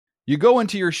You go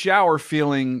into your shower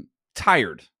feeling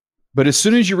tired, but as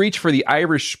soon as you reach for the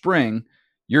Irish Spring,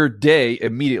 your day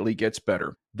immediately gets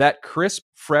better. That crisp,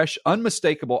 fresh,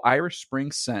 unmistakable Irish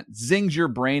Spring scent zings your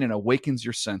brain and awakens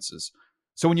your senses.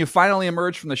 So when you finally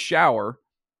emerge from the shower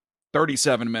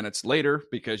 37 minutes later,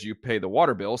 because you pay the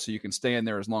water bill so you can stay in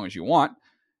there as long as you want,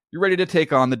 you're ready to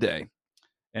take on the day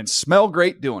and smell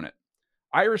great doing it.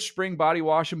 Irish Spring Body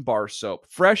Wash and Bar Soap.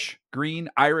 Fresh, green,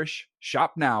 Irish.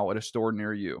 Shop now at a store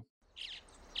near you.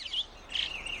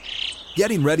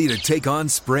 Getting ready to take on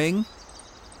spring?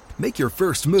 Make your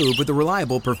first move with the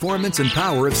reliable performance and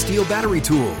power of Steel battery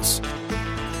tools.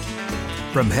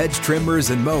 From hedge trimmers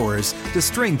and mowers to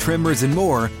string trimmers and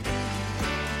more,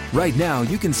 right now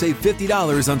you can save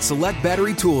 $50 on select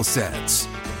battery tool sets.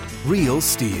 Real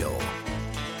Steel.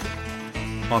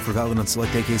 Offer valid on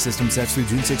select AK system sets through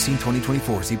June 16,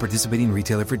 2024. See participating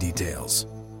retailer for details.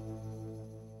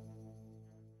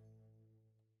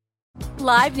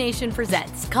 Live Nation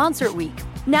presents Concert Week.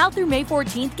 Now through May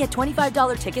 14th, get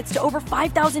 $25 tickets to over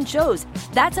 5,000 shows.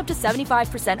 That's up to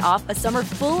 75% off a summer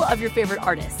full of your favorite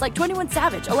artists like 21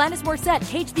 Savage, Alanis Morissette,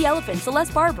 Cage the Elephant,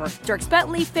 Celeste Barber, Dierks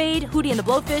Bentley, Fade, Hootie and the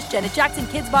Blowfish, Janet Jackson,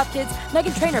 Kidz Bop Kids,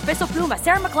 Meghan Trainor, Bissell Pluma,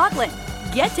 Sarah McLachlan.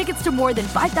 Get tickets to more than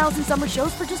 5,000 summer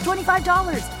shows for just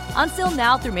 $25. Until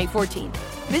now through May 14th.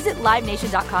 Visit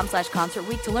LiveNation.com/Concert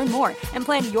Week to learn more and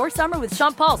plan your summer with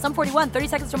Sean Paul, Sum 41, 30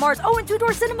 Seconds to Mars, and Two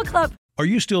Door Cinema Club. Are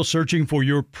you still searching for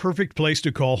your perfect place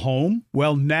to call home?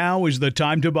 Well, now is the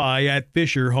time to buy at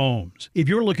Fisher Homes. If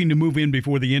you're looking to move in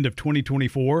before the end of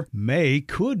 2024, May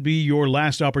could be your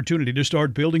last opportunity to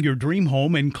start building your dream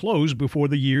home and close before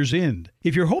the year's end.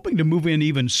 If you're hoping to move in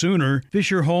even sooner,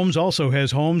 Fisher Homes also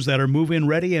has homes that are move-in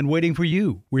ready and waiting for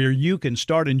you, where you can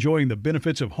start enjoying the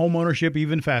benefits of homeownership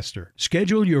even faster.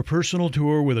 Schedule your personal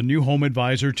tour with a new home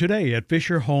advisor today at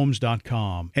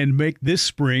FisherHomes.com and make this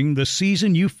spring the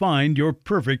season you find your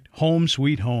perfect home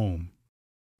sweet home.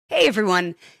 Hey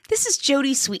everyone, this is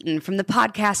Jody Sweeten from the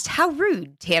podcast How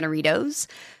Rude, Tanneritos.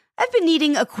 I've been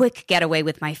needing a quick getaway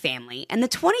with my family, and the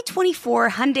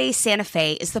 2024 Hyundai Santa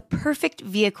Fe is the perfect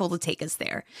vehicle to take us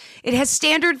there. It has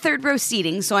standard third-row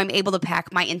seating, so I'm able to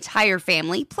pack my entire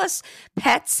family, plus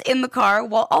pets, in the car,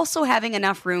 while also having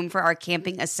enough room for our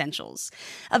camping essentials.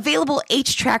 Available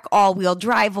H-Track all-wheel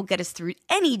drive will get us through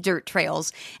any dirt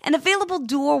trails, and available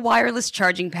dual wireless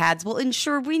charging pads will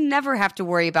ensure we never have to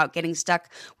worry about getting stuck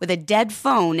with a dead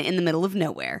phone in the middle of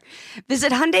nowhere.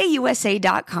 Visit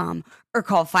HyundaiUSA.com or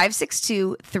call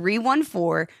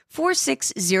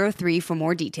 562-314-4603 for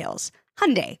more details.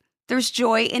 Hyundai, there's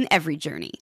joy in every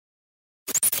journey.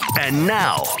 And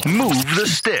now, Move the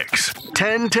Sticks.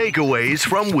 10 takeaways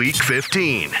from Week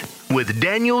 15 with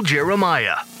Daniel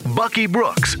Jeremiah, Bucky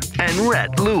Brooks, and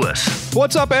Rhett Lewis.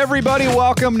 What's up, everybody?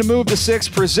 Welcome to Move the Six,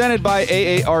 presented by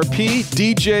AARP.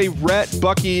 DJ Rhett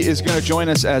Bucky is going to join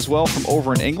us as well from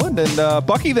over in England. And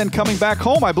Bucky then coming back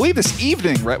home, I believe, this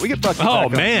evening, Rhett. We get Bucky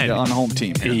back on the home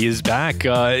team here. He is back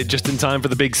just in time for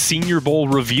the big Senior Bowl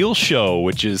reveal show,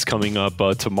 which is coming up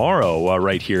tomorrow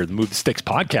right here. The Move the Sticks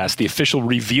podcast, the official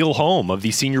reveal home of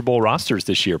the Senior Bowl rosters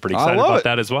this year. Pretty excited about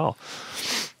that as well.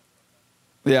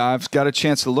 Yeah, I've got a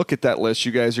chance to look at that list.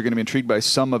 You guys are going to be intrigued by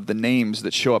some of the names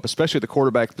that show up, especially the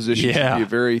quarterback position. Yeah. It's going to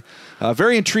be a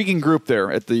very intriguing group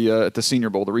there at the Senior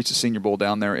Bowl, to reach the Senior Bowl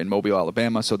down there in Mobile,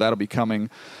 Alabama. So that'll be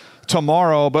coming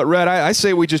tomorrow. But Red, I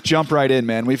say we just jump right in,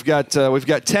 man. We've got 10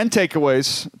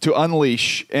 takeaways to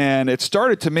unleash, and it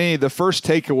started to me, the first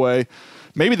takeaway,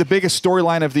 maybe the biggest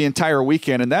storyline of the entire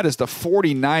weekend, and that is the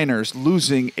 49ers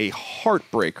losing a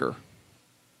heartbreaker.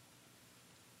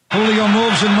 Julio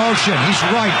moves in motion. He's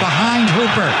right behind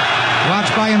Hooper.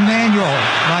 Watched by Emmanuel,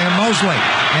 by Mosley.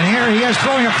 And here he is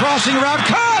throwing a crossing route.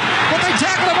 Caught! But they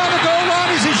tackle him on the goal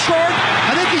line. Is he short?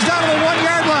 I think he's down to the 1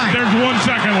 yard line. There's 1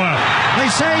 second left.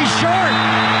 They say he's short.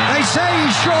 They say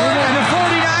he's short. And the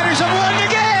 49ers have won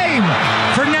the game.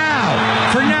 For now.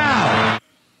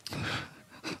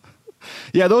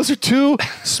 Yeah, those are two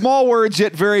small words,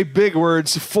 yet very big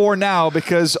words for now,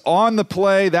 because on the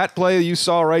play, that play you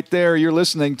saw right there, you're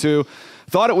listening to,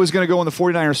 thought it was going to go in the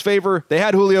 49ers' favor. They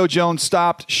had Julio Jones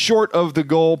stopped short of the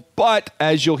goal, but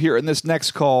as you'll hear in this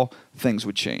next call, things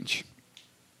would change.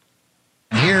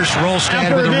 Here's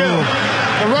Rolstad with a move.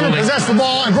 The runner possessed the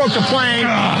ball and broke the plane.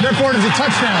 Therefore, it is a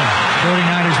touchdown.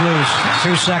 49ers lose.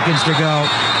 2 seconds to go.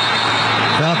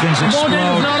 Falcons explode. The ball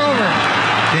game is not over.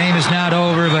 Game is not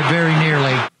over, but very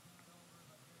nearly.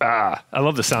 I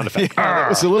love the sound effect. Yeah, it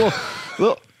was a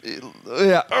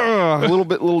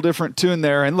little different tune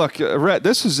there. And look, Rhett,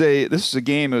 this is a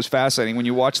game that was fascinating when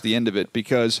you watch the end of it,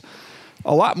 because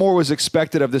A lot more was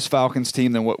expected of this Falcons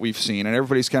team than what we've seen, and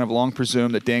everybody's kind of long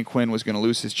presumed that Dan Quinn was going to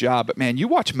lose his job. But, man, you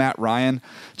watch Matt Ryan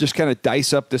just kind of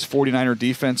dice up this 49er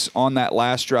defense on that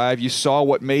last drive. You saw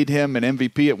what made him an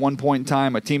MVP at one point in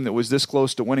time, a team that was this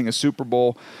close to winning a Super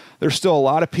Bowl. There's still a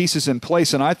lot of pieces in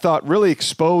place, and I thought really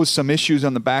exposed some issues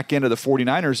on the back end of the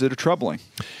 49ers that are troubling.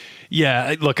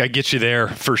 Yeah, look, I get you there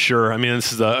for sure. I mean,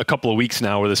 this is a couple of weeks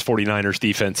now where this 49ers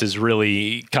defense is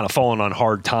really kind of fallen on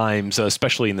hard times,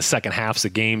 especially in the second halves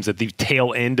of games, at the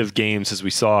tail end of games, as we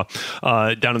saw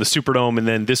down in the Superdome, and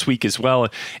then this week as well.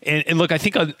 And look, I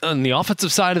think on the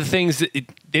offensive side of the things,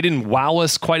 they didn't wow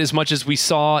us quite as much as we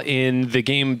saw in the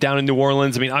game down in New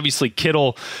Orleans. I mean, obviously,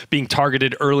 Kittle being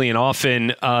targeted early and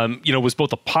often, was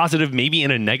both a positive, maybe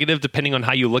and a negative, depending on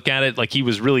how you look at it. Like, he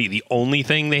was really the only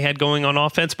thing they had going on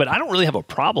offense, but I don't really have a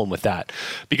problem with that,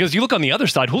 because you look on the other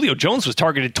side, Julio Jones was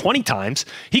targeted 20 times.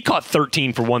 He caught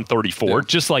 13 for 134,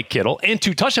 just like Kittle, and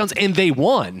 2 touchdowns, and they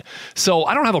won. So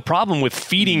I don't have a problem with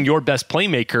feeding your best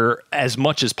playmaker as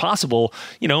much as possible,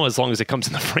 as long as it comes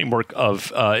in the framework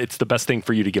of it's the best thing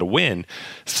for you to get a win.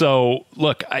 So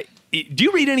look, do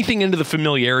you read anything into the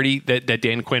familiarity that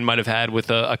Dan Quinn might have had with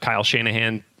a Kyle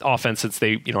Shanahan offense, since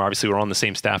they, obviously were on the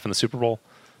same staff in the Super Bowl?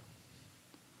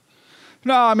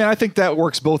 No, I mean, I think that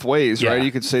works both ways, Yeah. right?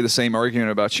 You could say the same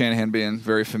argument about Shanahan being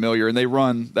very familiar, and they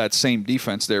run that same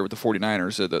defense there with the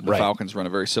 49ers. The Right. Falcons run a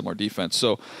very similar defense.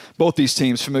 So both these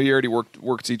teams, familiarity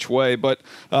works each way. But,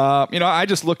 I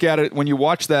just look at it, when you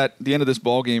watch that, the end of this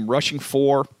ball game, rushing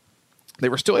 4, they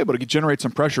were still able to generate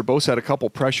some pressure. Both had a couple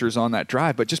pressures on that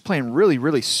drive, but just playing really,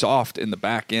 really soft in the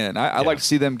back end. I like to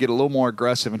see them get a little more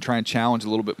aggressive and try and challenge a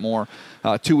little bit more.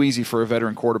 Too easy for a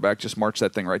veteran quarterback, just march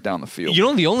that thing right down the field.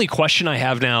 The only question I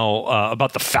have now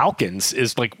about the Falcons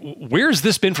is, like, where's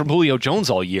this been from Julio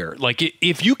Jones all year? Like,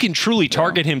 if you can truly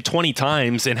target him 20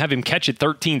 times and have him catch it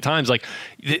 13 times, like,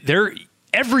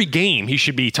 every game he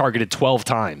should be targeted 12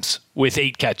 times with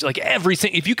 8 catches. Like,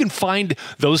 if you can find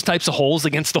those types of holes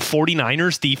against the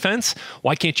 49ers defense,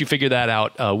 why can't you figure that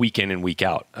out week in and week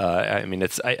out? I mean,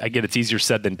 I get it's easier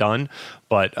said than done,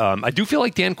 but I do feel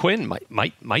like Dan Quinn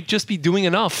might just be doing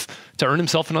enough to earn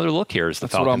himself another look here as the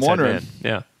Falcons. That's what I'm wondering.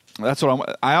 Yeah. That's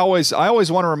what I always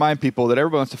want to remind people that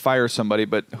everyone wants to fire somebody,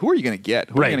 but who are you going to get?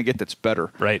 Who are you going to get that's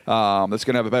better? Right. That's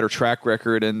going to have a better track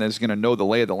record and is going to know the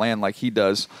lay of the land like he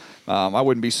does. I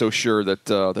wouldn't be so sure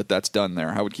that that's done there.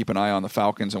 I would keep an eye on the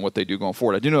Falcons and what they do going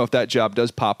forward. I do know if that job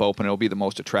does pop open, it'll be the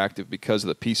most attractive because of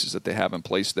the pieces that they have in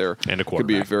place there. And a quarterback. Could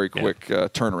be a very quick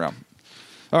turnaround.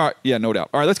 All right. Yeah, no doubt.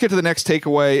 All right, let's get to the next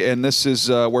takeaway, and this is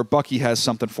where Bucky has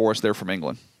something for us there from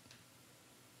England.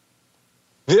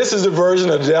 This is the version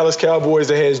of the Dallas Cowboys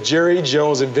that has Jerry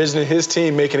Jones envisioning his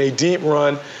team making a deep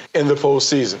run in the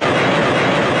postseason.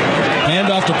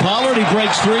 Handoff to Pollard. He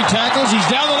breaks 3 tackles. He's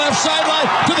down the left sideline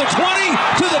to the 20,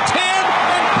 to the 10,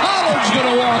 and Pollard's going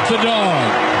to walk the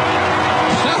dog.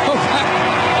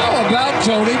 How about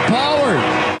Tony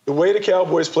Pollard? The way the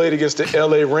Cowboys played against the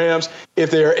L.A. Rams, if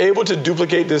they are able to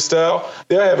duplicate this style,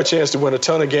 they'll have a chance to win a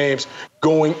ton of games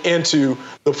going into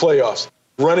the playoffs.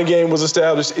 Running game was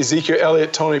established. Ezekiel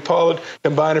Elliott, Tony Pollard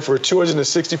combining for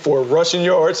 264 rushing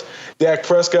yards. Dak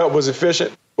Prescott was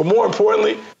efficient. But more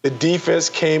importantly, the defense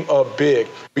came up big.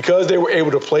 Because they were able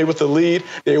to play with the lead,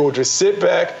 they were able to sit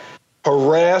back,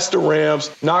 harass the Rams,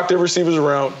 knock their receivers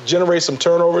around, generate some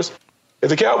turnovers. If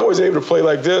the Cowboys are able to play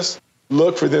like this,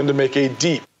 look for them to make a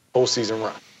deep postseason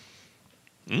run.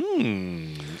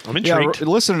 I'm intrigued. Yeah,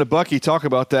 listening to Bucky talk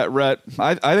about that, Rhett,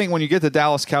 I think when you get the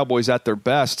Dallas Cowboys at their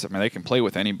best, I mean, they can play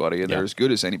with anybody, and they're as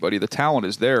good as anybody. The talent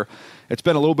is there. It's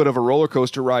been a little bit of a roller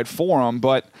coaster ride for them,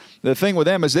 but the thing with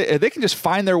them is they can just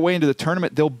find their way into the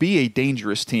tournament. They'll be a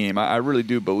dangerous team. I really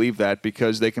do believe that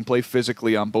because they can play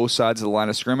physically on both sides of the line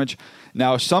of scrimmage.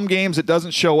 Now, some games it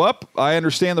doesn't show up. I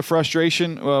understand the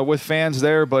frustration with fans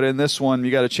there, but in this one,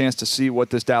 you got a chance to see what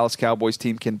this Dallas Cowboys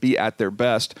team can be at their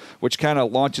best, which kind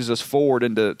of launches us forward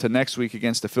into next week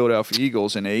against the Philadelphia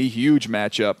Eagles in a huge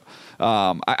matchup.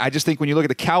 I just think when you look at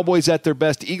the Cowboys at their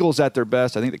best, Eagles at their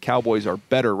best, I think the Cowboys are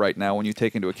better right now when you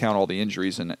take into account all the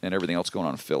injuries and everything else going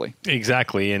on in Philly.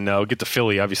 Exactly, and we'll get to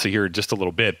Philly obviously here in just a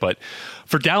little bit. But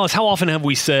for Dallas, how often have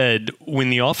we said when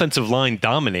the offensive line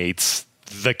dominates,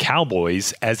 the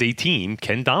Cowboys as a team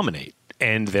can dominate?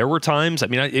 And there were times, I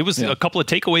mean, it was a couple of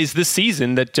takeaways this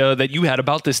season that you had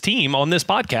about this team on this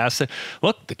podcast.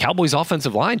 Look, the Cowboys'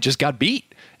 offensive line just got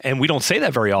beat. And we don't say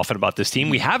that very often about this team.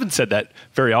 We haven't said that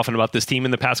very often about this team in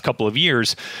the past couple of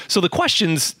years. So the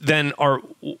questions then are,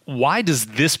 why does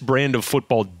this brand of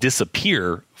football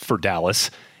disappear for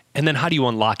Dallas? And then how do you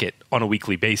unlock it on a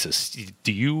weekly basis?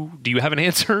 Do you have an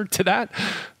answer to that?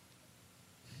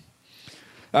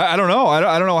 I don't know.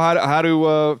 I don't know how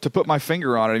to put my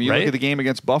finger on it. I mean, you look at the game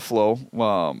against Buffalo,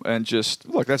 and just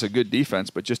look. That's a good defense,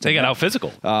 but just they got out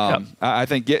physical. I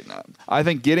think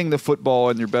getting the football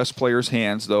in your best player's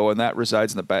hands, though, and that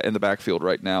resides in the backfield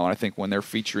right now. And I think when they're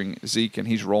featuring Zeke and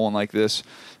he's rolling like this,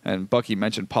 and Bucky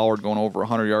mentioned Pollard going over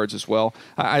 100 yards as well.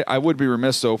 I would be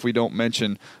remiss though if we don't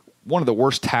mention one of the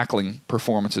worst tackling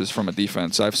performances from a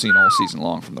defense I've seen all season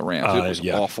long from the Rams. It was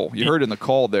awful. You heard in the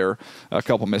call there a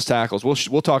couple missed tackles.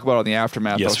 We'll talk about it in the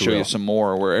aftermath. Yes, I'll show you some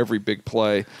more where every big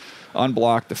play,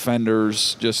 unblocked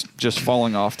defenders, just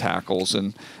falling off tackles.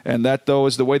 And that, though,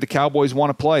 is the way the Cowboys want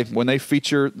to play. When they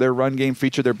feature their run game,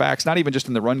 feature their backs, not even just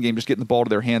in the run game, just getting the ball to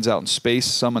their hands out in space,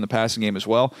 some in the passing game as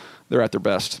well, they're at their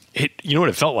best. You know what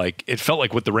it felt like? It felt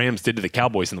like what the Rams did to the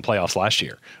Cowboys in the playoffs last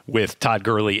year with Todd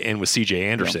Gurley and with C.J.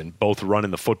 Anderson, both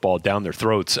running the football down their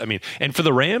throats. I mean, and for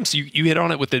the Rams, you hit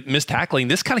on it with the missed tackling.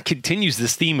 This kind of continues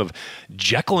this theme of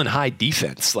Jekyll and Hyde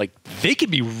defense. Like, they could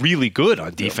be really good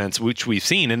on defense, which we've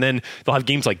seen, and then they'll have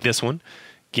games like this one,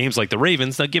 games like the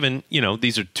Ravens. Now, given,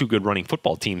 these are two good running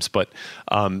football teams, but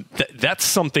that's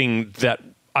something that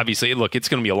obviously, look, it's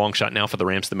going to be a long shot now for the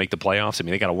Rams to make the playoffs. I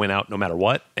mean, they got to win out no matter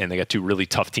what, and they got two really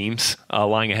tough teams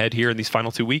lying ahead here in these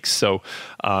final 2 weeks. So,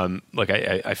 look,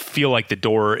 I feel like the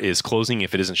door is closing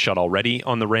if it isn't shut already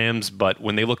on the Rams, but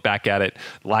when they look back at it,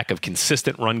 lack of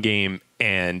consistent run game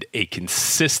and a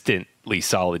consistently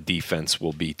solid defense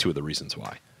will be two of the reasons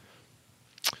why.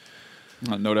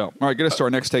 No doubt. All right, get us to our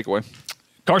next takeaway.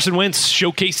 Carson Wentz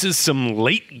showcases some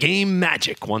late game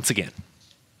magic once again.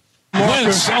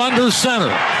 Wentz under center.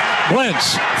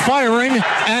 Wentz firing,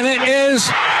 and it is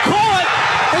caught.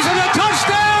 Is it a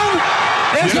touchdown?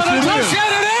 Is it a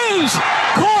touchdown? It is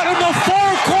caught in the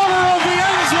far corner of the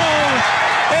end zone.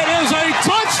 It is a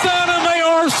touchdown, and they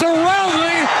are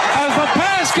surrounding as the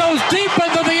pass goes deep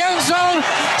into the end zone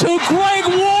to Greg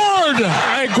Ward.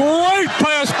 A great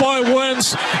pass by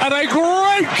Wentz and a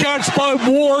great catch by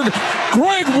Ward.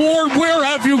 Greg Ward, where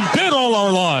have you been all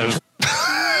our lives?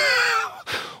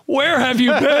 Where have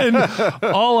you been?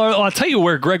 I'll tell you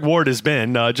where Greg Ward has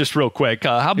been, just real quick.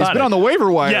 How about He's been on the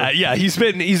waiver wire. Yeah. He's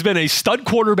been a stud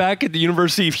quarterback at the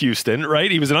University of Houston,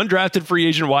 right? He was an undrafted free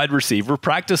agent wide receiver,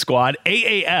 practice squad,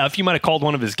 AAF. You might have called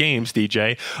one of his games,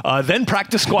 DJ. Then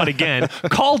practice squad again.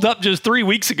 Called up just 3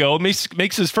 weeks ago.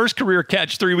 Makes his first career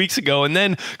catch 3 weeks ago, and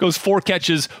then goes 4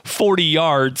 catches, 40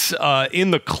 yards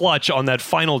in the clutch on that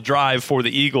final drive for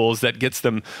the Eagles that gets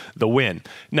them the win.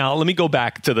 Now, let me go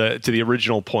back to the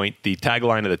original point. The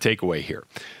tagline of the takeaway here.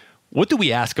 What do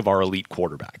we ask of our elite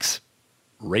quarterbacks?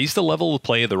 Raise the level of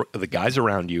play of the guys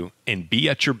around you and be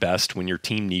at your best when your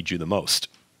team needs you the most.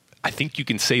 I think you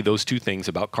can say those two things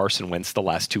about Carson Wentz the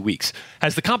last 2 weeks.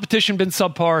 Has the competition been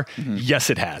subpar? Mm-hmm.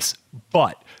 Yes, it has.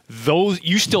 But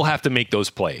you still have to make those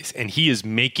plays, and he is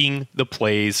making the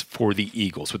plays for the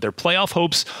Eagles. With their playoff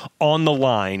hopes on the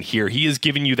line here, he has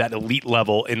given you that elite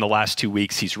level in the last 2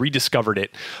 weeks. He's rediscovered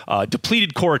it.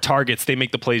 Depleted core of targets, they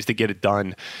make the plays to get it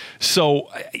done. So,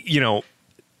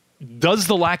 does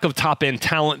the lack of top-end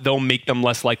talent, though, make them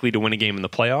less likely to win a game in the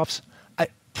playoffs?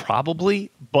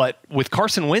 Probably, but with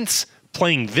Carson Wentz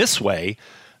playing this way,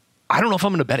 I don't know if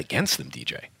I'm going to bet against them,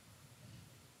 DJ.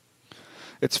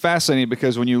 It's fascinating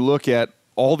because when you look at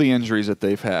all the injuries that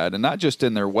they've had, and not just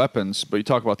in their weapons, but you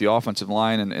talk about the offensive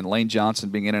line and Lane Johnson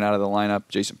being in and out of the lineup.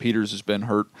 Jason Peters has been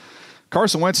hurt.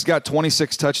 Carson Wentz has got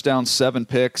 26 touchdowns, 7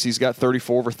 picks. He's got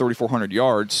over 3,400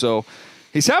 yards. So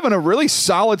he's having a really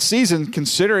solid season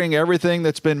considering everything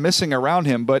that's been missing around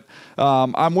him. But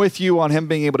I'm with you on him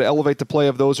being able to elevate the play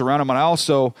of those around him. And I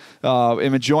also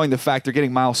am enjoying the fact they're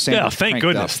getting Miles Sanders. Yeah, thank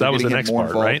goodness. That was the next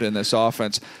part, right? In this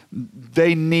offense.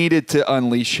 They needed to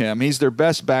unleash him. He's their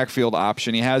best backfield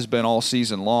option. He has been all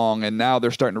season long, and now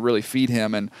they're starting to really feed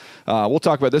him. And we'll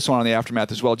talk about this one on the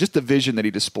aftermath as well. Just the vision that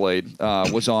he displayed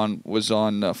was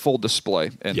on full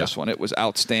display in this one. It was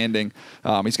outstanding.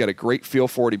 He's got a great feel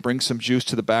for it. He brings some juice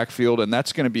to the backfield, and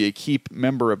that's going to be a key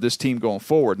member of this team going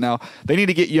forward. Now, they need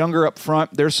to get younger up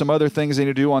front. There's some other things they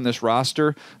need to do on this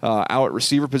roster. Out at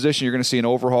receiver position, you're going to see an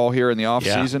overhaul here in the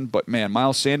offseason. But, man,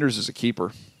 Miles Sanders is a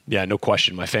keeper. Yeah, no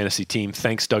question. My fantasy team.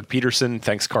 Thanks, Doug Peterson.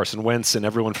 Thanks, Carson Wentz, and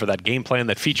everyone for that game plan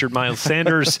that featured Miles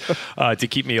Sanders to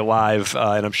keep me alive,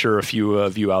 and I'm sure a few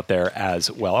of you out there as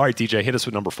well. All right, DJ, hit us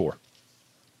with number 4.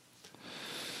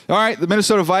 All right, the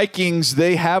Minnesota Vikings,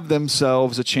 they have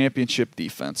themselves a championship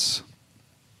defense.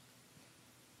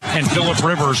 And Phillip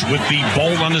Rivers with the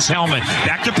bolt on his helmet.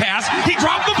 Back to pass. He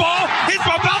dropped the ball. He's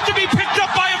about to be picked up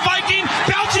by a Viking.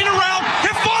 Bouncing around.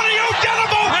 Efonio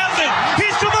Denebo has it.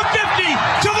 He's to the 50,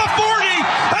 to the 40.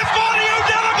 Efonio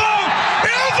Denebo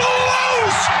is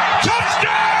loose. Touchdown!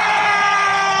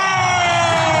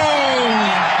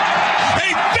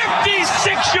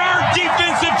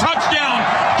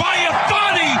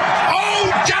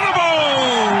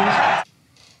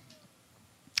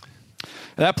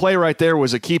 That play right there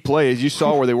was a key play, as you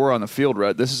saw where they were on the field,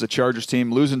 Rhett. This is a Chargers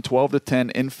team losing 12-10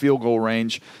 in field goal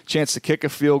range. Chance to kick a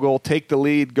field goal, take the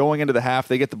lead, going into the half.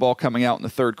 They get the ball coming out in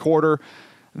the third quarter.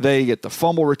 They get the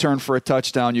fumble return for a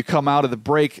touchdown. You come out of the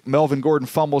break, Melvin Gordon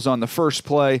fumbles on the first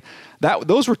play.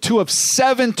 Those were 2 of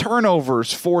 7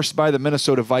 turnovers forced by the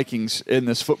Minnesota Vikings in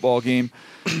this football game.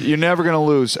 You're never going to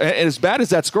lose. And as bad as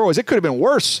that score was, it could have been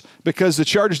worse because the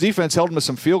Chargers defense held them to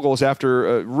some field goals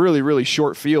after really, really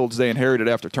short fields they inherited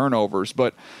after turnovers.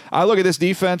 But I look at this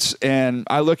defense, and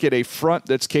I look at a front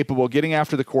that's capable of getting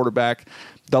after the quarterback.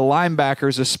 The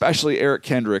linebackers, especially Eric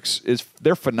Kendricks,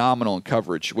 they're phenomenal in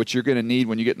coverage, which you're going to need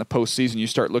when you get in the postseason. You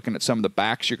start looking at some of the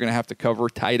backs you're going to have to cover,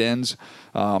 tight ends.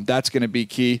 That's going to be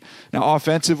key. Now,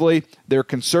 offensively, they're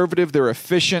conservative. They're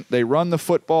efficient. They run the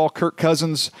football. Kirk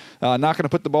Cousins not going to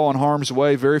put the ball in harm's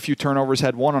way. Very few turnovers.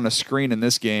 Had one on a screen in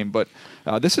this game. But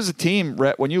this is a team,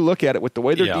 Rhett, when you look at it with the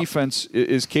way their defense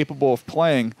is capable of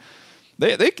playing,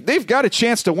 They've got a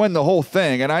chance to win the whole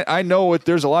thing, and I know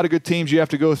there's a lot of good teams you have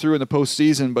to go through in the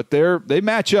postseason, but they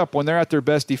match up when they're at their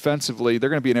best defensively. They're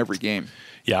going to be in every game.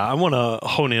 Yeah, I want to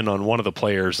hone in on one of the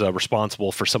players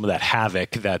responsible for some of that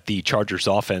havoc that the Chargers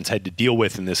offense had to deal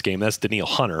with in this game. That's Danielle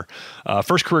Hunter.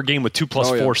 First career game with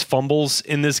 2+ forced fumbles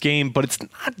in this game, but it's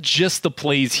not just the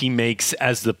plays he makes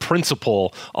as the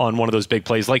principal on one of those big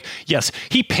plays. Like, yes,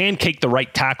 he pancaked the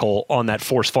right tackle on that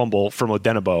forced fumble from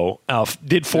Odenigbo,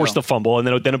 did force the fumble, and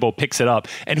then Odenigbo picks it up.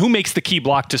 And who makes the key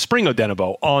block to spring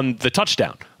Odenigbo on the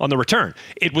touchdown, on the return?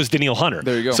 It was Danielle Hunter.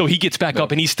 There you go. So he gets back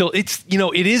up, and he's still, it's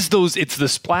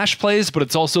the splash plays, but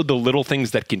it's also the little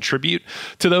things that contribute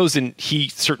to those, and he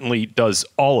certainly does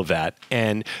all of that.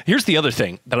 And here's the other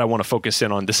thing that I want to focus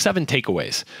in on, the 7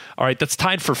 takeaways. All right, that's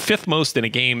tied for 5th most in a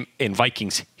game in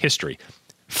Vikings history.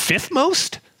 5th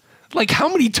most? Like, how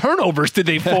many turnovers did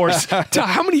they force?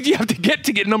 How many do you have to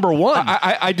get number 1?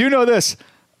 I do know this.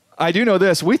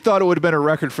 We thought it would have been a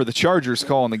record for the Chargers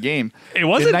calling the game. It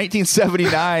wasn't? In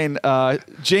 1979,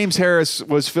 James Harris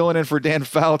was filling in for Dan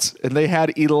Fouts, and they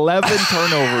had 11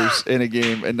 turnovers in a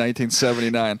game in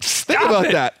 1979. Think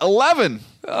about that. 11.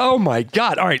 Oh, my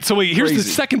God. All right, so wait, here's the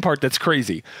second part that's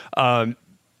crazy. The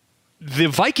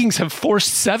Vikings have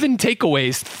forced 7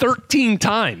 takeaways 13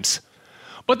 times,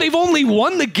 but they've only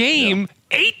won the game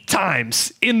 8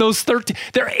 times in those 13.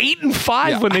 They're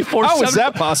 8-5 when they force 7. How is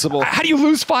that possible? How do you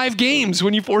lose 5 games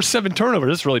when you force 7 turnovers?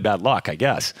 That's really bad luck, I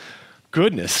guess.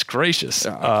 Goodness gracious.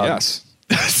 Yes.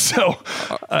 So,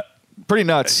 pretty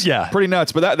nuts. Yeah, pretty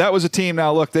nuts. But that was a team.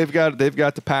 Now look, they've got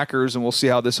the Packers, and we'll see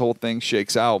how this whole thing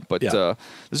shakes out. But this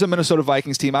is a Minnesota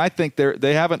Vikings team. I think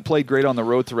they haven't played great on the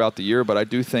road throughout the year, but I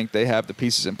do think they have the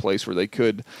pieces in place where they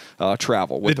could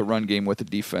travel with the run game, with the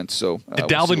defense. So the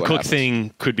Dalvin Cook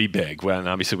thing could be big. Well, and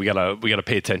obviously we gotta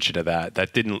pay attention to that.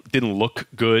 That didn't look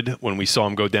good when we saw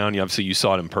him go down. Obviously you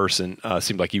saw it in person.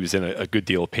 Seemed like he was in a good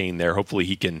deal of pain there. Hopefully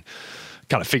he can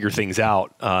kind of figure things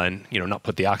out and not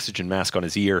put the oxygen mask on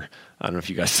his ear. I don't know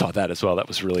if you guys saw that as well. That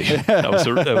was really that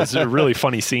was a really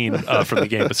funny scene from the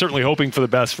game. But certainly hoping for the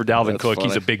best for Dalvin Cook. Funny.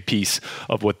 He's a big piece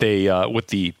of what the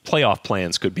playoff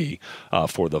plans could be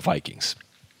for the Vikings.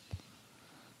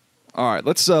 All right,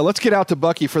 let's get out to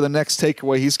Bucky for the next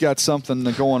takeaway. He's got something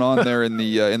going on there in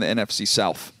the NFC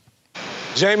South.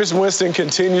 Jameis Winston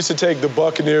continues to take the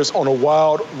Buccaneers on a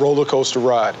wild roller coaster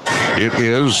ride. It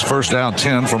is first down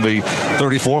 10 from the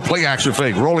 34. Play action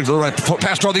fake. Rolling to the right.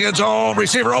 Pass toward the end zone.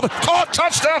 Receiver over. Caught.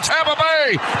 Touchdown Tampa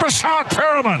Bay. Brashad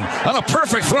Perriman on a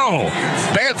perfect throw.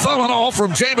 Bad thumb and all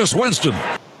from Jameis Winston.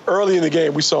 Early in the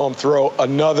game, we saw him throw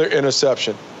another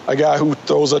interception. A guy who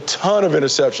throws a ton of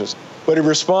interceptions. But he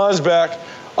responds back,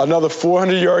 another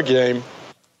 400-yard game.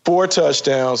 4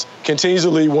 touchdowns, continues to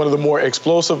lead one of the more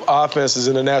explosive offenses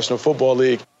in the National Football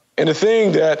League. And the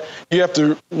thing that you have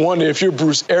to wonder, if you're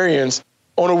Bruce Arians,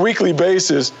 on a weekly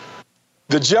basis,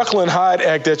 the Jekyll and Hyde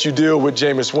act that you deal with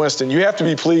Jameis Winston, you have to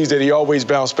be pleased that he always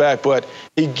bounced back, but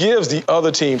he gives the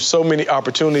other team so many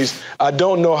opportunities. I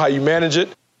don't know how you manage it,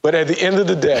 but at the end of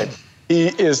the day, he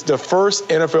is the first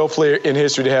NFL player in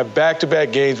history to have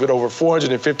back-to-back games with over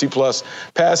 450-plus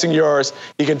passing yards.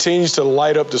 He continues to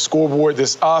light up the scoreboard.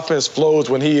 This offense flows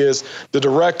when he is the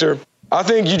director. I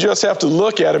think you just have to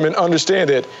look at him and understand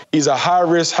that he's a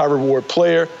high-risk, high-reward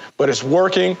player, but it's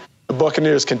working. The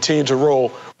Buccaneers continue to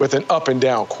roll with an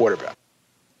up-and-down quarterback.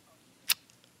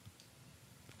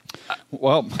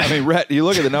 Well, I mean, Rhett, you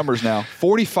look at the numbers now.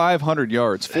 4,500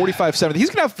 yards, 4,570. He's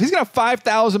gonna have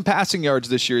 5,000 passing yards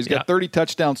this year. He's got 30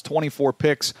 touchdowns, 24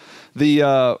 picks.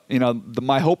 My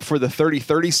hope for the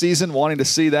 30-30 season, wanting to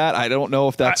see that. I don't know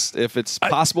if it's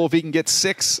possible if he can get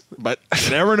 6, but you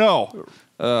never know.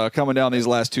 coming down these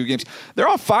last 2 games. They're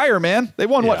on fire, man. They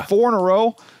won, 4 in a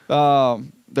row?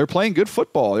 They're playing good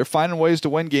football. They're finding ways to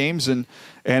win games, and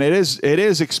it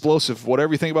is explosive.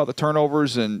 Whatever you think about the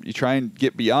turnovers, and you try and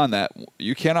get beyond that,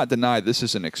 you cannot deny this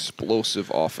is an explosive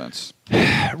offense.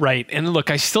 Right. And look,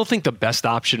 I still think the best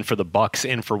option for the Bucs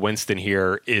and for Winston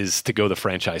here is to go the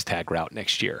franchise tag route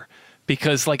next year.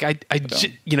 Because, like,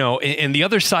 and the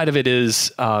other side of it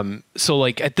is, so,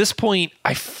 like, at this point,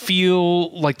 I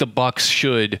feel like the Bucs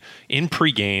should, in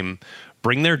pregame,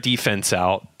 bring their defense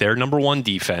out, their number 1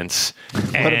 defense,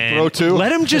 and let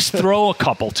them just throw a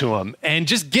couple to him and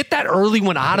just get that early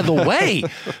one out of the way,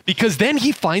 because then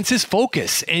he finds his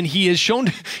focus, and he has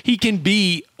shown he can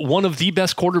be one of the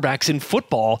best quarterbacks in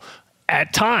football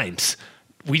at times.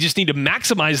 We just need to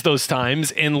maximize those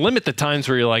times and limit the times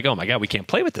where you're like, oh my God, we can't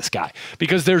play with this guy,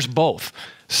 because there's both.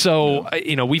 So,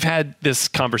 we've had this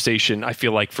conversation, I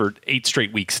feel like, for 8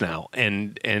 straight weeks now,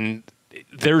 and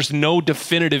there's no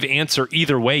definitive answer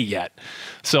either way yet.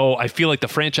 So I feel like the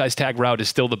franchise tag route is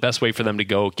still the best way for them to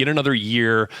go. Get another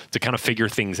year to kind of figure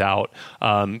things out.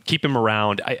 Keep him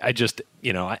around. I just,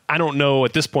 I don't know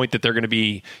at this point that they're going to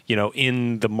be,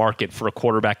 in the market for a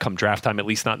quarterback come draft time, at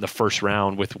least not in the first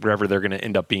round with wherever they're going to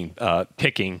end up being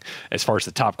picking as far as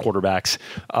the top quarterbacks.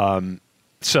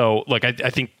 So look, I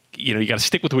think, you got to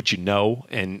stick with what you know,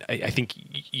 and I think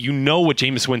what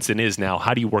Jameis Winston is now.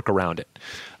 How do you work around it?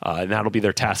 And that'll be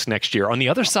their task next year. On the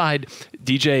other side,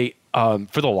 DJ,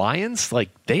 for the Lions, like,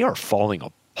 they are falling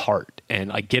apart.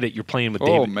 And I get it. You're playing with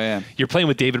David. Oh, man. You're playing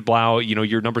with David Blau,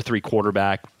 your number 3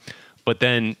 quarterback. But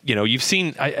then, we've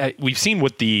seen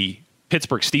what the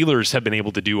Pittsburgh Steelers have been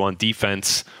able to do on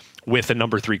defense with a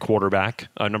number 3 quarterback,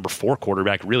 a number 4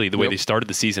 quarterback, really, the way they started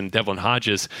the season, Devlin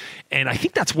Hodges. And I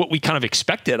think that's what we kind of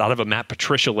expected out of a Matt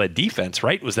Patricia-led defense,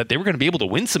 right, was that they were going to be able to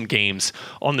win some games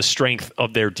on the strength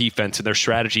of their defense and their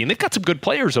strategy. And they've got some good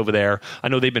players over there. I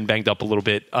know they've been banged up a little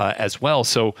bit as well.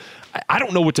 So I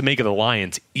don't know what to make of the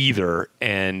Lions either.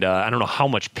 And I don't know how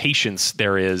much patience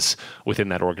there is within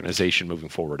that organization moving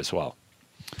forward as well.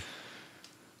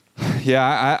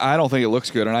 Yeah, I don't think it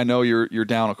looks good, and I know you're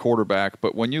down a quarterback,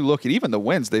 but when you look at even the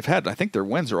wins they've had, I think their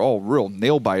wins are all real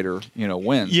nail-biter,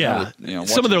 wins. Yeah,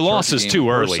 some of their losses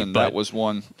too early, but that was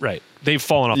one. Right, they've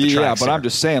fallen off the tracks. Yeah, but I'm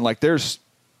just saying, like, this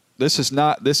is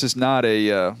not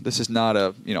a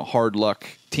hard luck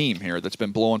team here that's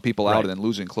been blowing people out and then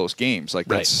losing close games. Like,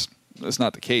 that's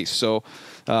not the case. So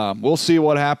we'll see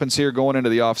what happens here going into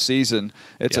the offseason.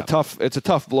 It's a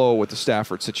tough blow with the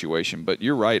Stafford situation, but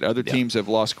you're right. Other teams have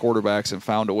lost quarterbacks and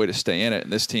found a way to stay in it,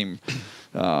 and this team,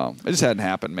 it just hadn't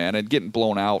happened, man. And getting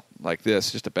blown out like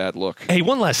this, just a bad look. Hey,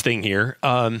 one last thing here.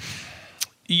 Ozzie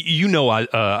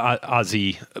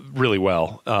really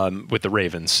well with the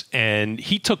Ravens, and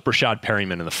he took Brashad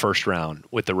Perryman in the first round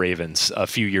with the Ravens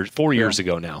 4 years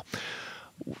ago now.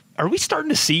 Are we starting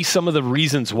to see some of the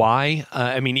reasons why?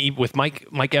 With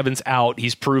Mike Evans out,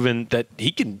 he's proven that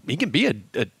he can be a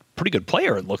pretty good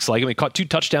player. It looks like. He caught 2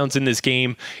 touchdowns in this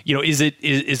game.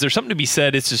 Is there something to be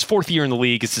said? It's his 4th year in the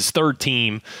league. It's his 3rd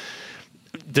team.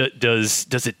 Does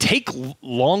it take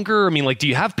longer? Do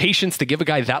you have patience to give a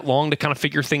guy that long to kind of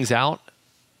figure things out?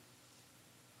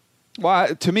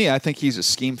 Well, to me, I think he's a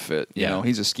scheme fit.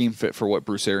 He's a scheme fit for what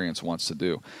Bruce Arians wants to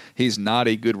do. He's not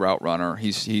a good route runner.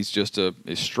 He's just a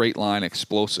straight line,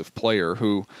 explosive player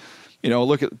who,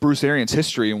 look at Bruce Arians'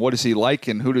 history and what is he like,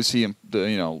 and who does he,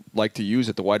 like to use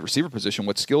at the wide receiver position?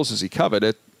 What skills does he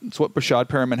covet? It's what Brashad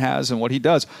Perriman has and what he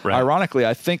does. Right. Ironically,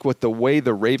 I think with the way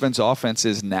the Ravens' offense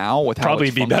is now, with how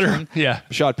it's better. Yeah,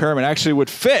 Brashad Perriman actually would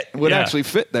actually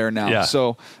fit there now. Yeah.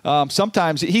 So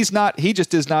sometimes he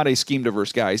just is not a scheme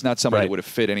diverse guy. He's not somebody that would have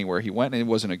fit anywhere he went, and it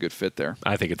wasn't a good fit there.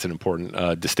 I think it's an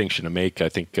important distinction to make. I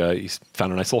think he's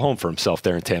found a nice little home for himself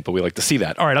there in Tampa. We like to see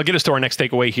that. All right, I'll get us to our next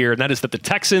takeaway here, and that is that the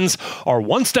Texans are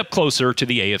one step closer to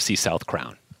the AFC South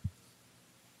crown.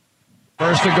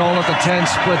 First and goal at the 10,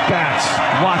 split bats.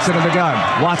 Watson in the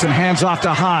gun. Watson hands off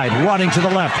to Hyde, running to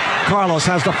the left. Carlos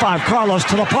has the 5. Carlos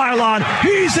to the pylon.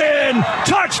 He's in!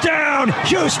 Touchdown!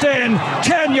 Houston!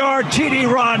 10-yard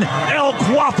TD run. El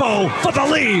Guapo for the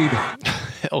lead.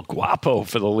 El Guapo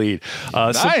for the lead.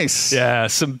 Nice.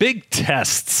 Some big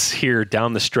tests here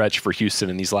down the stretch for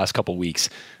Houston in these last couple weeks.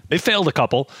 They failed a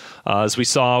couple, as we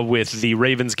saw with the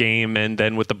Ravens game and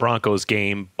then with the Broncos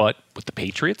game. But with the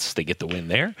Patriots, they get the win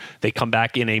there. They come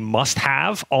back in a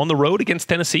must-have on the road against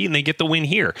Tennessee, and they get the win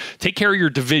here. Take care of your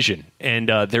division, and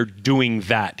they're doing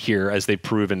that here as they've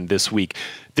proven this week.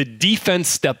 The defense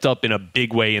stepped up in a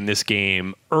big way in this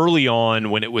game early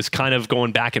on when it was kind of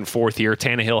going back and forth here.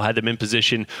 Tannehill had them in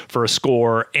position for a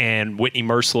score, and Whitney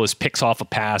Mercilus picks off a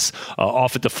pass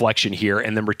off a deflection here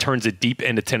and then returns it deep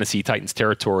into Tennessee Titans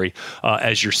territory,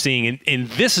 as you're seeing. And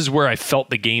this is where I felt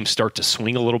the game start to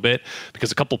swing a little bit,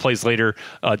 because a couple plays later,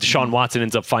 Deshaun Watson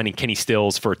ends up finding Kenny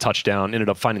Stills for a touchdown, ended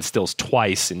up finding Stills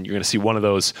twice, and you're going to see one of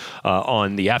those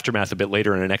on the aftermath a bit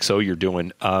later in an XO you're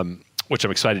doing, which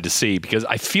I'm excited to see, because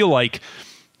I feel like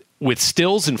with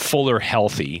Stills and Fuller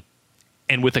healthy,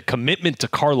 and with a commitment to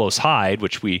Carlos Hyde,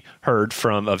 which we heard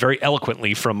from very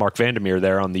eloquently from Mark Vandermeer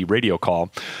there on the radio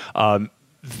call,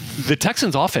 the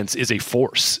Texans' offense is a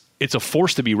force. It's a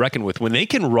force to be reckoned with. When they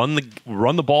can run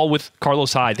the ball with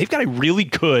Carlos Hyde, they've got a really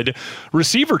good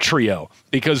receiver trio,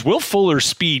 because Will Fuller's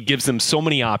speed gives them so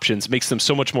many options, makes them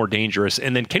so much more dangerous.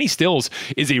 And then Kenny Stills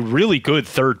is a really good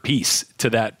third piece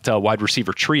to that wide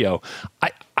receiver trio.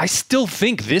 I still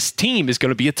think this team is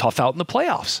going to be a tough out in the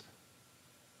playoffs.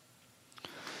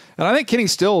 And I think Kenny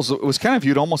Stills was kind of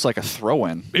viewed almost like a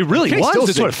throw-in. It really Kenny was. Stills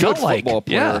That's is what it felt like. Player.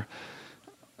 Yeah.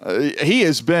 He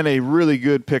has been a really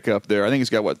good pickup there. I think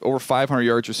he's got, over 500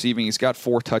 yards receiving. He's got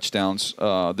 4 touchdowns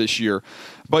this year.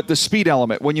 But the speed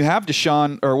element, when you have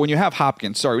when you have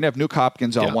Nuke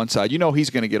Hopkins on one side, he's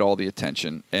going to get all the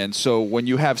attention. And so when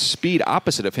you have speed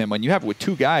opposite of him, when you have with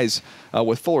 2 guys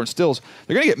with Fuller and Stills,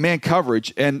 they're going to get man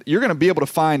coverage, and you're going to be able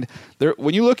to find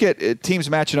when you look at teams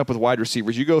matching up with wide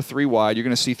receivers, you go 3 wide, you're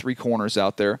going to see 3 corners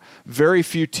out there. Very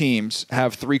few teams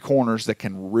have 3 corners that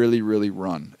can really, really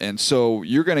run. And so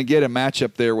you're going to get a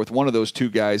matchup there with one of those 2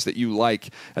 guys that you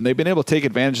like, and they've been able to take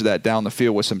advantage of that down the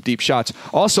field with some deep shots.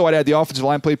 Also, I'd add the offensive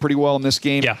line played pretty well in this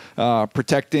game,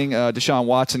 protecting Deshaun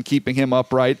Watson, keeping him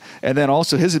upright, and then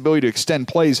also his ability to extend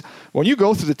plays. When you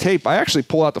go through the tape, I actually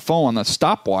pull out the phone on the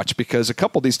stopwatch, because a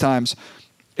couple of these times,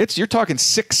 you're talking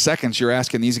 6 seconds you're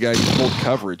asking these guys to hold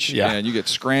coverage, and you get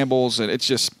scrambles, and it's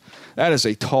just – that is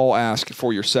a tall ask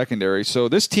for your secondary. So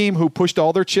this team who pushed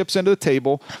all their chips into the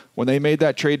table when they made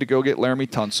that trade to go get Laramie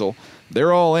Tunsil,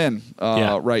 they're all in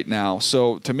right now.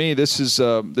 So to me, this is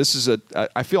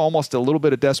I feel almost a little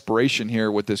bit of desperation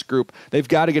here with this group. They've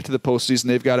got to get to the postseason.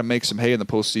 They've got to make some hay in the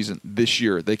postseason this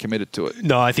year. They committed to it.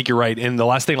 No, I think you're right. And the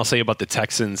last thing I'll say about the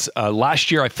Texans,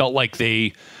 last year I felt like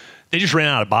they just ran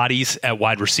out of bodies at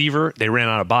wide receiver. They ran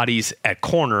out of bodies at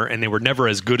corner, and they were never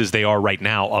as good as they are right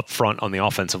now up front on the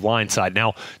offensive line side.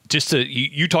 Now,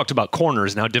 you talked about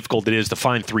corners and how difficult it is to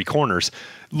find 3 corners.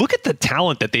 Look at the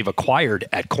talent that they've acquired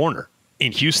at corner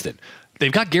in Houston. They've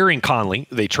got Gary and Conley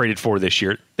they traded for this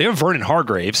year. They have Vernon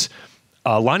Hargraves.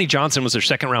 Lonnie Johnson was their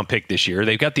 2nd-round pick this year.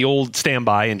 They've got the old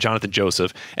standby in Jonathan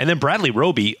Joseph. And then Bradley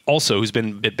Roby also, who's been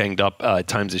a bit banged up at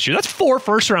times this year. That's 4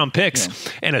 first-round picks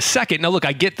and a second. Now, look,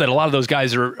 I get that a lot of those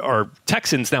guys are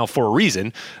Texans now for a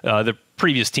reason. The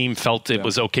previous team felt it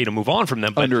was okay to move on from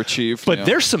them. But, underachieved. But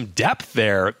there's some depth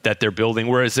there that they're building,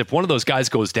 whereas if one of those guys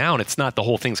goes down, it's not the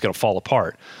whole thing's going to fall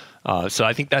apart. So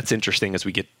I think that's interesting as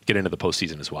we get into the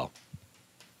postseason as well.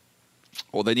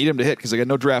 Well, they need him to hit because they got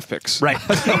no draft picks. Right.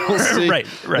 We'll see. Right.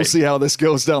 We'll see how this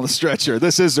goes down the stretch here.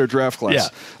 This is their draft class. Yeah.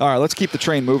 All right, let's keep the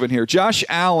train moving here. Josh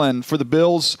Allen for the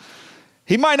Bills.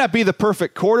 He might not be the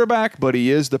perfect quarterback, but he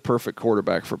is the perfect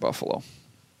quarterback for Buffalo.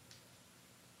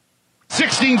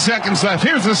 16 seconds left.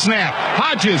 Here's the snap.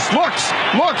 Hodges looks,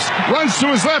 runs to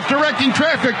his left, directing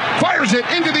traffic, fires it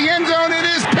into the end zone. It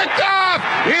is picked off.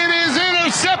 It is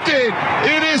intercepted.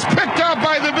 It is picked up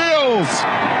by the Bills.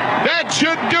 That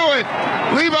should do it.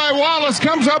 Levi Wallace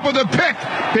comes up with a pick.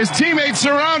 His teammates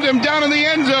surround him down in the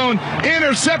end zone.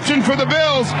 Interception for the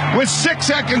Bills with 6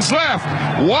 seconds left.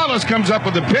 Wallace comes up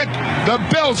with a pick. The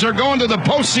Bills are going to the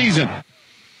postseason.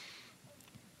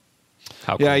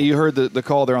 How cool. Yeah, you heard the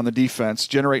call there on the defense,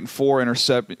 generating 4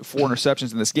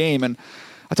 interceptions in this game. And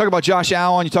I talk about Josh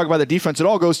Allen, you talk about the defense, it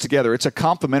all goes together. It's a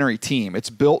complementary team. It's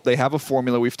built, they have a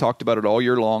formula. We've talked about it all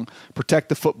year long. Protect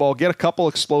the football, get a couple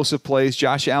explosive plays.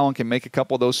 Josh Allen can make a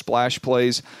couple of those splash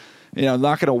plays. Not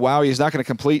going to wow you. He's not going to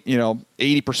complete,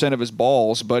 80% of his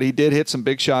balls, but he did hit some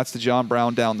big shots to John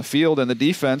Brown down the field. And the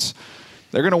defense,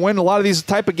 they're going to win a lot of these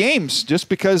type of games just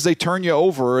because they turn you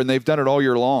over, and they've done it all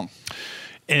year long.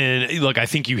 And look, I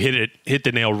think you hit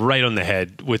the nail right on the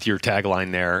head with your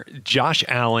tagline there. Josh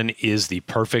Allen is the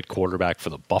perfect quarterback for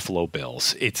the Buffalo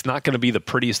Bills. It's not going to be the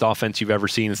prettiest offense you've ever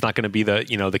seen. It's not going to be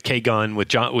the K-gun with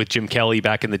Jim Kelly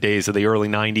back in the days of the early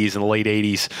 90s and the late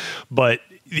 80s. But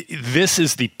this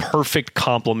is the perfect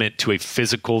complement to a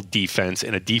physical defense,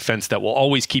 and a defense that will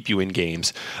always keep you in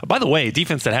games. By the way, a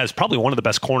defense that has probably one of the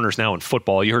best corners now in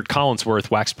football. You heard Collinsworth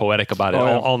wax poetic about it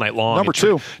all night long. Number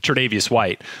 2. Tre'Davious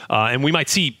White. And we might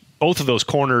see both of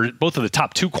the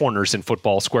top 2 corners in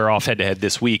football square off head-to-head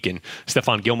this week, and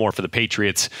Stephon Gilmore for the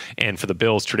Patriots and for the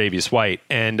Bills, Tre'Davious White.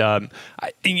 And,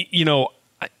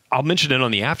 I'll mention it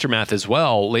on the Aftermath as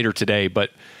well later today, but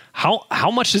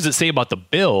how much does it say about the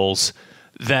Bills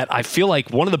that I feel like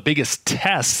one of the biggest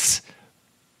tests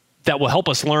that will help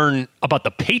us learn about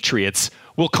the Patriots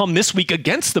will come this week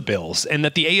against the Bills, and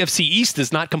that the AFC East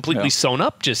is not completely sewn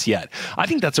up just yet. I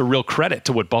think that's a real credit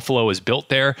to what Buffalo has built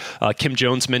there. Kim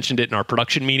Jones mentioned it in our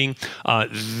production meeting.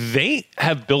 They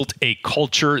have built a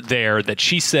culture there that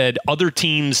she said other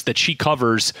teams that she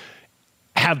covers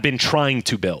have been trying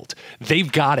to build.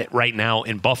 They've got it right now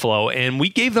in Buffalo, and we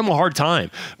gave them a hard time.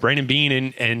 Brandon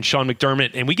Beane and Sean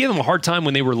McDermott, and we gave them a hard time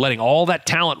when they were letting all that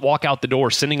talent walk out the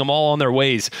door, sending them all on their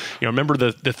ways. Remember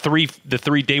the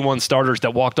three day one starters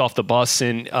that walked off the bus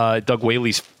in Doug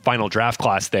Whaley's final draft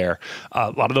class there.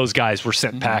 A lot of those guys were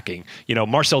sent packing.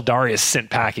 Marcel Darius sent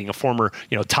packing, a former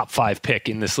top 5 pick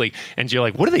in this league. And you're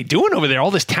like, what are they doing over there? All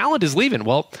this talent is leaving.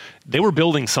 Well, they were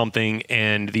building something,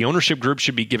 and the ownership group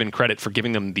should be given credit for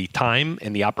giving them the time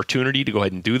and the opportunity to go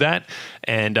ahead and do that.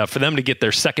 And for them to get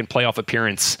their second playoff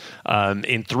appearance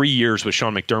in 3 years with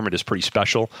Sean McDermott is pretty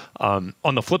special.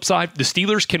 On the flip side, the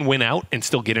Steelers can win out and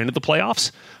still get into the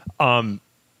playoffs.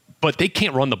 But they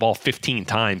can't run the ball 15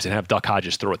 times and have Duck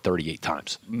Hodges throw it 38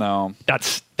 times. No. That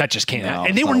just can't happen.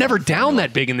 And they were never down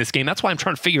that big in this game. That's why I'm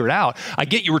trying to figure it out. I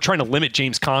get you were trying to limit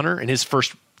James Conner in his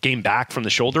first game back from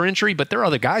the shoulder injury, but there are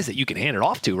other guys that you can hand it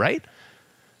off to, right?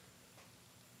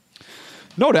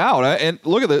 No doubt. And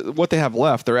look at what they have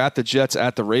left. They're at the Jets,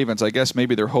 at the Ravens. I guess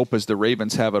maybe their hope is the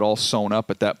Ravens have it all sewn up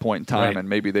at that point in time, and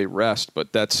maybe they rest.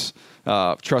 But that's,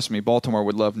 trust me, Baltimore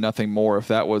would love nothing more if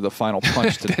that were the final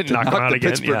punch to knock the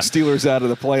Pittsburgh Steelers out of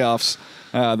the playoffs.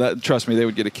 Trust me, they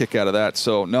would get a kick out of that.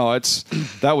 So, no,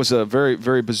 that was a very,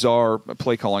 very bizarre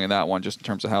play calling in that one, just in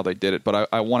terms of how they did it. But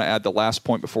I want to add the last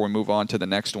point before we move on to the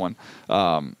next one.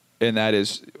 And that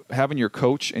is having your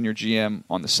coach and your GM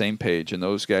on the same page, and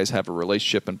those guys have a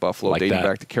relationship in Buffalo dating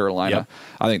back to Carolina. Yep.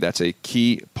 I think that's a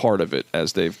key part of it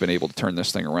as they've been able to turn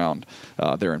this thing around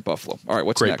there in Buffalo. All right,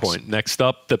 what's next? Great point. Next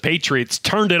up, the Patriots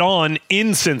turned it on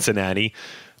in Cincinnati.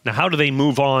 Now, how do they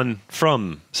move on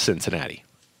from Cincinnati?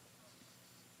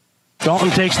 Dalton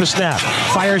takes the snap,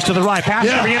 fires to the right, pass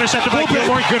to be intercepted by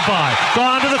Gilmore. Goodbye.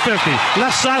 Gone to the 50,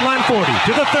 left sideline 40,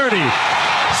 to the 30.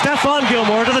 Stephon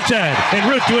Gilmore to the 10, en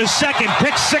route to his second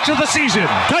pick 6 of the season.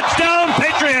 Touchdown,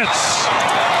 Patriots!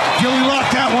 Gilly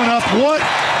locked that one up.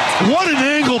 What an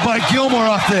angle by Gilmore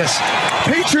off this.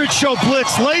 Patriots show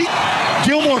blitz late.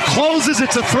 Gilmore closes.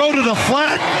 It's a throw to the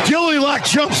flat. Gilly Lock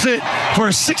jumps it for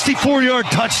a 64-yard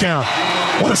touchdown.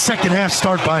 What a second half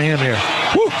start by him here.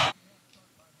 Woo!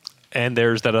 And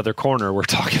there's that other corner we're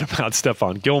talking about,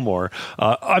 Stephon Gilmore.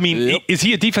 Is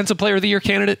he a Defensive Player of the Year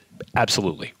candidate?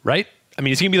 Absolutely, right? I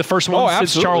mean, is he going to be the first one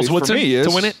since Charles Woodson to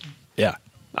win it? Yeah.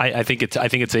 I think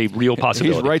it's a real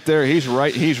possibility. He's right there.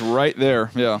 He's right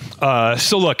there. Yeah.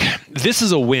 So look, this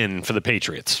is a win for the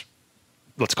Patriots.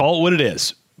 Let's call it what it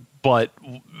is. But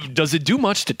does it do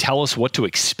much to tell us what to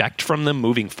expect from them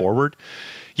moving forward?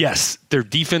 Yes, their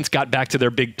defense got back to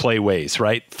their big play ways,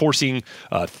 right? Forcing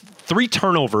 3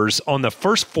 turnovers on the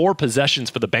first 4 possessions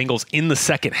for the Bengals in the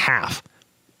second half.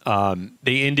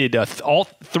 They ended all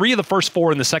 3 of the first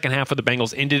 4 in the second half of the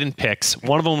Bengals ended in picks.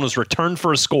 One of them was returned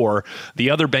for a score. The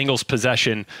other Bengals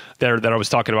possession there that I was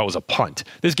talking about was a punt.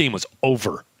 This game was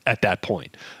over at that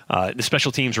point. The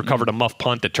special teams recovered a muff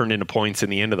punt that turned into points in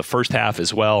the end of the first half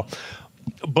as well.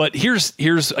 But here's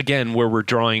again where we're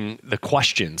drawing the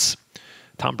questions.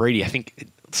 Tom Brady, I think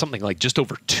something like just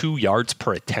over 2 yards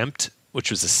per attempt,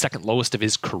 which was the second lowest of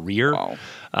his career. Wow.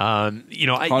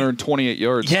 128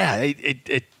 yards. Yeah.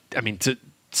 To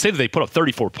say that they put up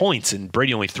 34 points and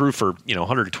Brady only threw for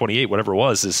 128, whatever it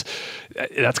was,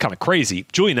 that's kind of crazy.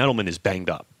 Julian Edelman is banged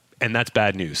up. And that's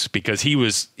bad news because he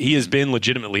has been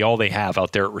legitimately all they have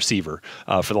out there at receiver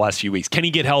for the last few weeks. Can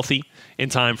he get healthy in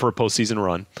time for a postseason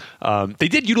run? They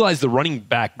did utilize the running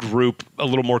back group a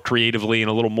little more creatively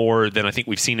and a little more than I think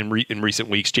we've seen in recent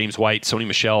weeks. James White, Sony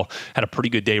Michel had a pretty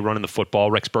good day running the football.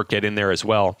 Rex Burkhead in there as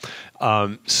well.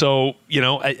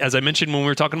 As I mentioned when we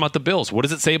were talking about the Bills, what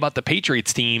does it say about the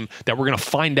Patriots team that we're going to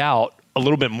find out a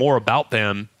little bit more about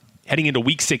them heading into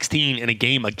Week 16 in a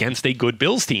game against a good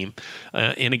Bills team,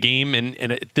 in a game and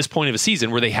at this point of a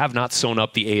season where they have not sewn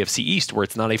up the AFC East, where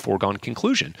it's not a foregone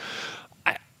conclusion.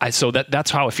 So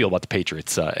that's how I feel about the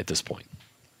Patriots at this point.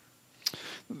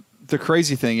 The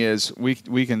crazy thing is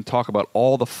we can talk about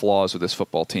all the flaws of this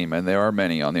football team, and there are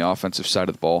many on the offensive side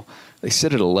of the ball. They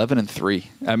sit at 11-3.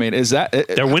 I mean, is that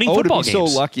they're winning football games? So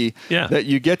lucky that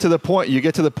you get to the point. You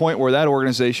get to the point where that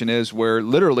organization is, where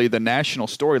literally the national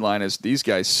storyline is these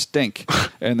guys stink,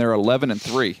 and they're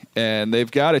 11-3, and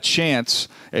they've got a chance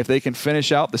if they can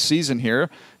finish out the season here.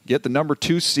 Get the number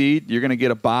 2 seed. You're going to get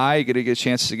a bye. You're going to get a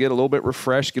chance to get a little bit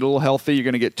refreshed, get a little healthy. You're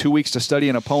going to get 2 weeks to study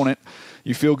an opponent.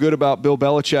 You feel good about Bill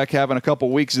Belichick having a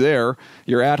couple weeks there.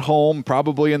 You're at home,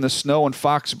 probably in the snow in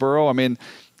Foxborough. I mean,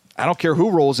 I don't care who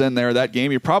rolls in there that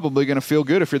game. You're probably going to feel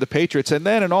good if you're the Patriots. And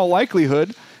then, in all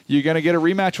likelihood, you're going to get a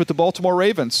rematch with the Baltimore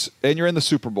Ravens, and you're in the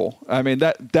Super Bowl. I mean,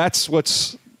 that's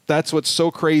what's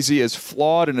so crazy. As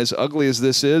flawed and as ugly as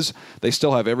this is, they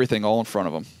still have everything all in front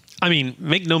of them. I mean,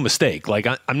 make no mistake. Like,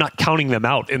 I'm not counting them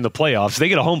out in the playoffs. They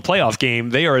get a home playoff game.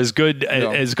 They are as good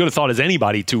a thought as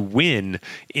anybody to win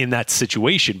in that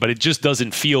situation. But it just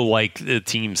doesn't feel like the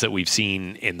teams that we've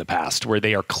seen in the past, where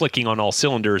they are clicking on all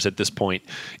cylinders at this point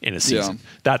in a season.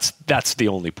 Yeah. That's the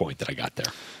only point that I got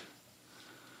there.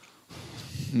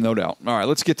 No doubt. All right,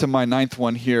 let's get to my 9th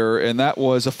one here, and that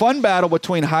was a fun battle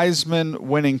between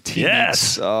Heisman-winning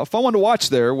teammates. Yes. Fun one to watch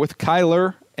there with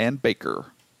Kyler and Baker.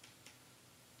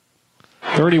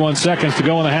 31 seconds to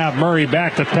go in the half. Murray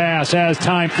back to pass as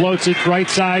time floats it right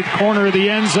side corner of the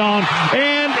end zone,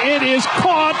 and it is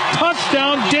caught.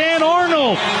 Touchdown, Dan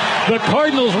Arnold. The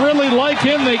Cardinals really like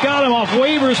him. They got him off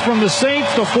waivers from the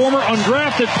Saints, the former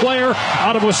undrafted player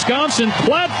out of Wisconsin,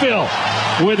 Platteville.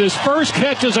 With his first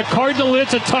catch as a Cardinal,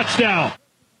 it's a touchdown.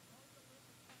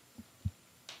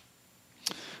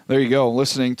 There you go,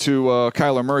 listening to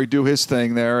Kyler Murray do his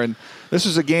thing there. And this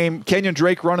is a game, Kenyon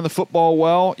Drake running the football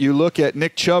well. You look at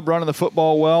Nick Chubb running the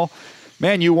football well.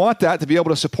 Man, you want that to be able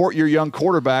to support your young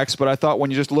quarterbacks, but I thought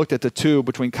when you just looked at the two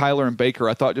between Kyler and Baker,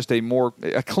 I thought just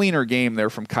a cleaner game there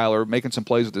from Kyler, making some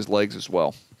plays with his legs as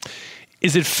well.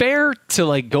 Is it fair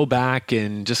to go back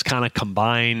and just kind of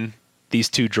combine these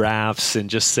two drafts and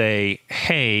just say,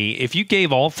 hey, if you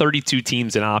gave all 32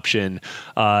 teams an option,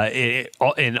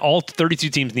 and all 32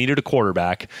 teams needed a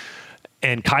quarterback,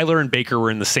 and Kyler and Baker were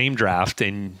in the same draft,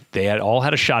 and they all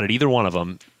had a shot at either one of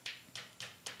them,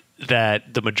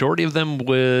 that the majority of them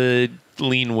would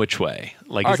lean which way?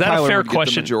 Is that Kyler a fair would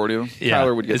question? Get the majority of them. Yeah.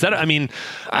 Kyler would get. Is that? I mean,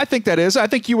 I think that is. I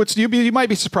think you might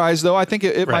be surprised though. I think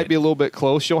it might be a little bit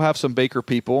close. You'll have some Baker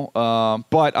people,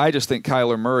 but I just think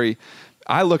Kyler Murray.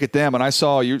 I look at them, and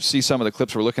you see some of the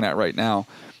clips we're looking at right now.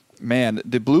 Man,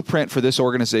 the blueprint for this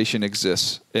organization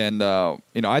exists. And,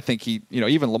 I think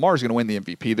even Lamar's going to win the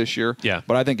MVP this year. Yeah.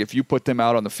 But I think if you put them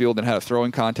out on the field and had a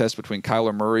throwing contest between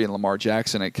Kyler Murray and Lamar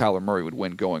Jackson, and Kyler Murray would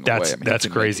win going away. I mean, that's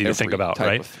crazy to think about, type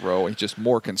right? Of throw. He's just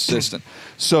more consistent.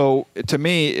 So, to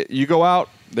me, you go out,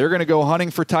 they're going to go hunting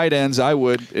for tight ends. I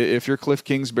would. If you're Cliff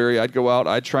Kingsbury, I'd go out.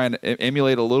 I'd try and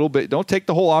emulate a little bit. Don't take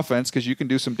the whole offense because you can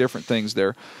do some different things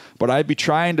there. But I'd be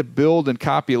trying to build and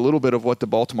copy a little bit of what the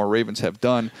Baltimore Ravens have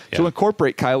done to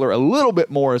incorporate Kyler a little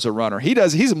bit more as a runner.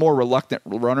 He's a more reluctant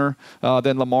runner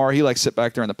than Lamar. He likes to sit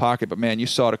back there in the pocket. But, man, you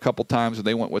saw it a couple times when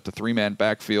they went with the 3-man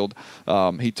backfield.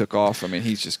 He took off. I mean,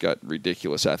 he's just got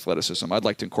ridiculous athleticism. I'd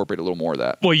like to incorporate a little more of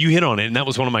that. Well, you hit on it, and that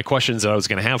was one of my questions that I was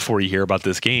going to have for you here about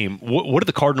this game. What do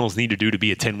the Cardinals need to do to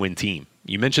be a 10-win team?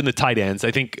 You mentioned the tight ends.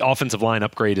 I think offensive line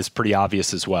upgrade is pretty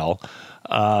obvious as well.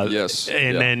 Yes.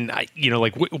 And then,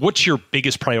 what's your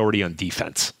biggest priority on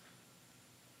defense?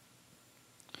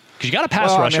 Because you got a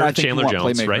pass rusher, I think Chandler you want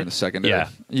Jones, playmaker right? in the secondary. Yeah.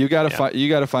 You got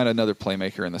to find another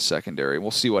playmaker in the secondary.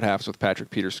 We'll see what happens with Patrick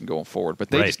Peterson going forward.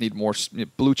 But they just need more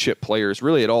blue chip players,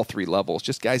 really at all three levels,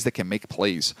 just guys that can make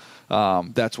plays.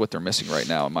 That's what they're missing right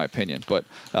now, in my opinion. But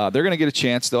they're going to get a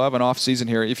chance. They'll have an off season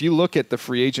here. If you look at the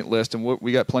free agent list, and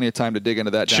we got plenty of time to dig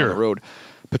into that down the road.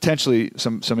 Potentially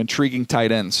some intriguing tight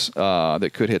ends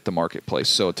that could hit the marketplace.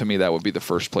 So to me, that would be the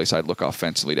first place I'd look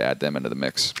offensively to add them into the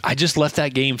mix. I just left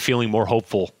that game feeling more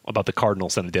hopeful about the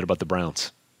Cardinals than I did about the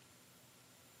Browns.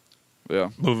 Yeah.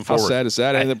 Moving forward. How sad is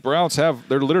that? And the Browns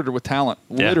they're littered with talent.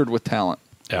 Littered with talent.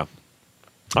 Yeah.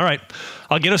 All right.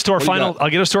 I'll get us to our final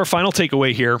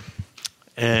takeaway here.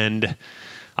 And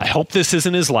I hope this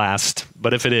isn't his last,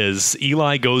 but if it is,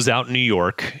 Eli goes out in New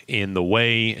York in the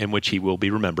way in which he will be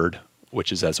remembered,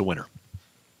 which is as a winner.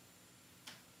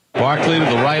 Barkley to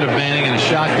the right of Manning in a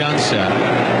shotgun set.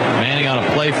 Manning on a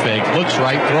play fake. Looks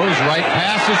right, throws right,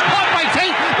 passes. Caught by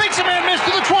Tate. Makes a man miss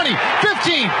to the 20,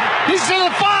 15. He's to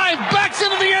the 5. Backs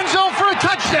into the end zone for a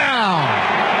touchdown.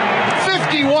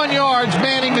 51 yards,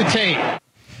 Manning to Tate.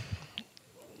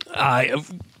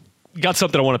 got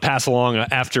something I want to pass along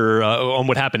after on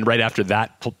what happened right after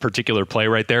that particular play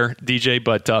right there, DJ.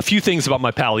 But a few things about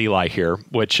my pal Eli here,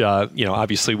 which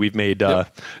obviously we've made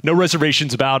no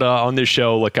reservations about on this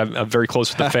show. Look, I'm very close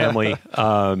with the family,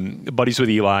 buddies with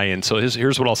Eli, and so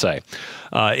here's what I'll say.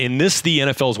 In the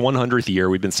NFL's 100th year,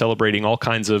 we've been celebrating all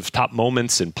kinds of top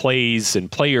moments and plays and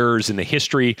players in the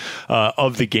history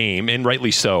of the game, and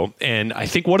rightly so. And I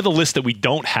think one of the lists that we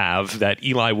don't have that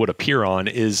Eli would appear on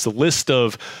is the list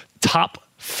of top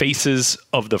faces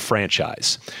of the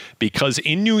franchise, because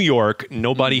in New York,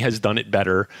 nobody has done it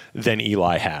better than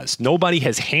Eli has. Nobody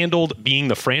has handled being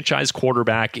the franchise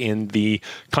quarterback in the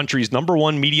country's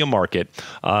 #1 media market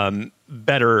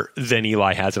better than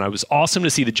Eli has. And it was awesome to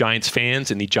see the Giants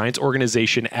fans and the Giants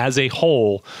organization as a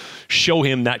whole show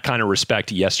him that kind of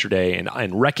respect yesterday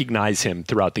and recognize him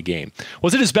throughout the game.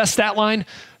 Was it his best stat line?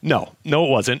 No, it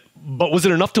wasn't. But was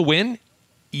it enough to win?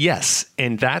 Yes,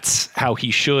 and that's how he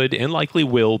should and likely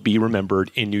will be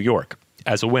remembered in New York,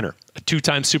 as a winner. A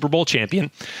 2-time Super Bowl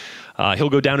champion. He'll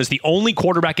go down as the only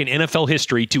quarterback in NFL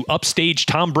history to upstage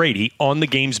Tom Brady on the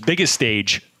game's biggest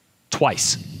stage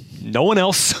twice. No one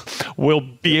else will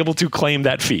be able to claim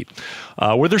that feat.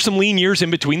 Were there some lean years in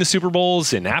between the Super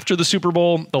Bowls and after the Super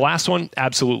Bowl? The last one?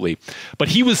 Absolutely. But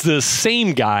he was the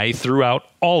same guy throughout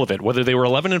all of it, whether they were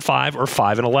 11-5 or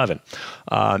 5-11.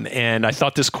 And I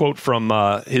thought this quote from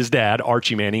his dad,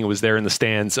 Archie Manning, who was there in the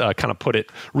stands, kind of put it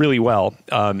really well.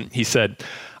 He said,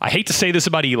 "I hate to say this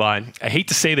about Eli. I hate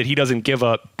to say that he doesn't give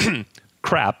a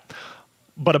crap.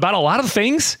 But about a lot of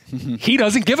things, he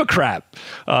doesn't give a crap,"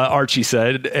 Archie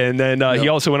said. And then he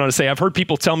also went on to say, "I've heard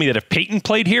people tell me that if Peyton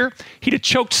played here, he'd have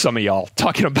choked some of y'all,"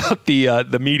 talking about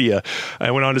the media. I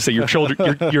went on to say, your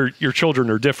children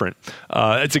are different.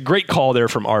 It's a great call there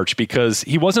from Arch, because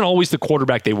he wasn't always the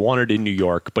quarterback they wanted in New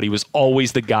York, but he was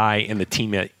always the guy and the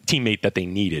teammate that they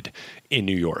needed in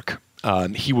New York.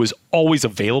 He was always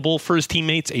available for his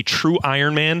teammates, a true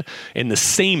Iron Man, and the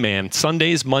same man,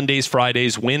 Sundays, Mondays,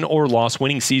 Fridays, win or loss,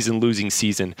 winning season, losing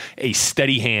season, a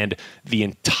steady hand the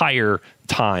entire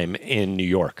time in New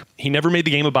York. He never made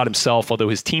the game about himself, although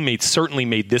his teammates certainly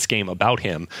made this game about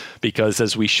him, because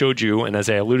as we showed you, and as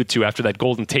I alluded to after that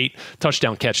Golden Tate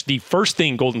touchdown catch, the first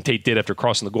thing Golden Tate did after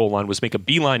crossing the goal line was make a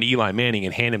beeline to Eli Manning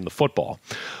and hand him the football.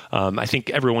 I think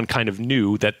everyone kind of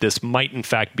knew that this might in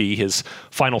fact be his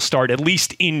final start, at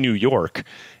least in New York.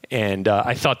 And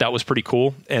I thought that was pretty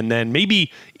cool. And then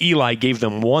maybe Eli gave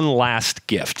them one last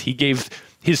gift. He gave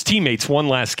his teammates one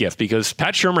last gift, because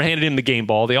Pat Shurmur handed him the game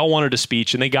ball. They all wanted a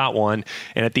speech, and they got one.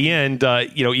 And at the end,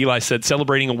 Eli said,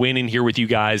 "Celebrating a win in here with you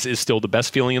guys is still the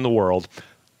best feeling in the world.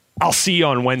 I'll see you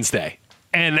on Wednesday."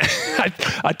 And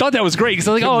I thought that was great, because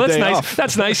I was like, "Oh, that's nice. Off.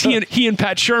 That's nice." He and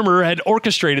Pat Shurmur had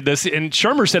orchestrated this, and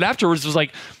Shurmur said afterwards, was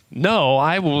like, "No,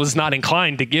 I was not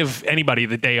inclined to give anybody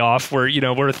the day off. We're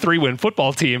a 3-win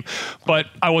football team, but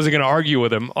I wasn't going to argue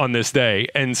with him on this day."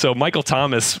 And so Michael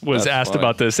Thomas was asked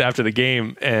about this after the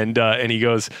game, and he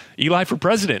goes, "Eli for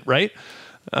president, right?"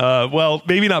 Well,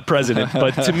 maybe not president,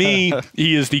 but to me,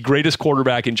 he is the greatest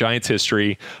quarterback in Giants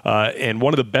history, and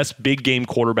one of the best big game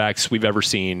quarterbacks we've ever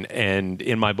seen, and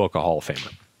in my book, a Hall of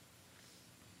Famer.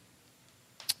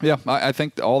 Yeah, I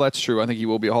think all that's true. I think he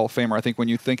will be a Hall of Famer. I think when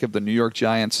you think of the New York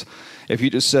Giants, if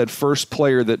you just said first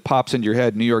player that pops into your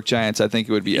head, New York Giants, I think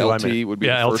it would be Eli LT would be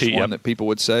the first one that people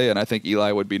would say, and I think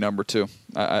Eli would be number 2.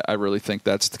 I really think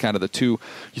that's kind of the two.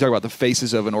 You talk about the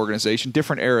faces of an organization,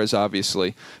 different eras,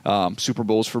 obviously, Super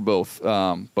Bowls for both.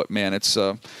 But man, it's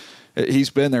he's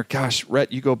been there. Gosh,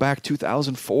 Rhett, you go back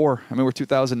 2004. I mean, we're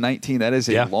 2019. That is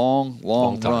a long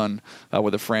run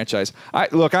with the franchise. I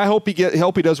hope he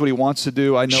does what he wants to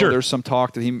do. I know there's some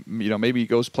talk that he, maybe he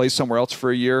goes play somewhere else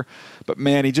for a year. But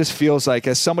man, he just feels like,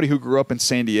 as somebody who grew up in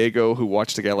San Diego, who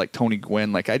watched a guy like Tony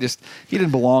Gwynn, he didn't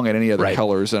belong in any other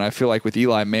colors. And I feel like with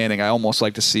Eli Manning, I almost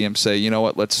like to see him say, "You know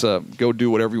what? Let's go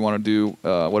do whatever you want to do.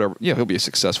 Whatever. He'll be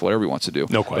successful. Whatever he wants to do.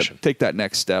 No question. But take that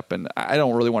next step." And I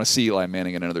don't really want to see Eli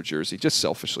Manning in another jersey, just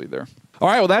selfishly there. All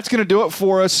right, well, that's going to do it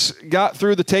for us. Got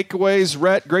through the takeaways.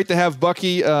 Rhett, great to have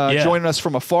Bucky joining us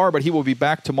from afar, but he will be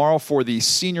back tomorrow for the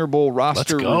Senior Bowl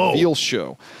roster reveal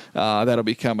show. That'll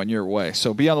be coming your way.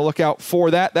 So be on the lookout for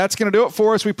that. That's going to do it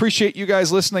for us. We appreciate you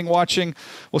guys listening, watching.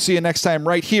 We'll see you next time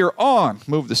right here on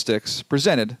Move the Sticks,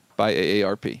 presented by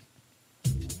AARP.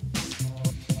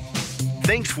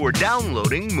 Thanks for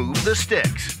downloading Move the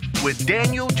Sticks with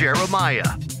Daniel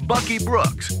Jeremiah, Bucky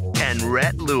Brooks, and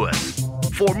Rhett Lewis.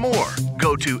 For more,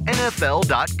 go to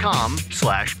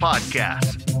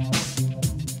NFL.com/podcast.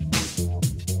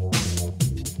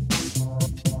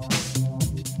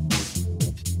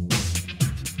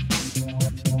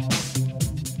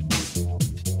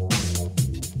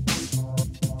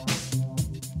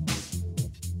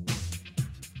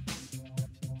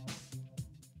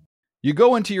 You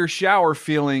go into your shower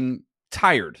feeling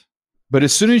tired, but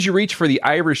as soon as you reach for the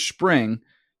Irish Spring,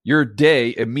 your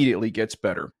day immediately gets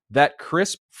better. That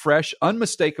crisp, fresh,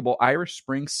 unmistakable Irish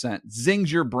Spring scent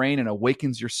zings your brain and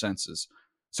awakens your senses.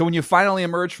 So when you finally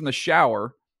emerge from the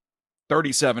shower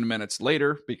 37 minutes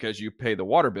later, because you pay the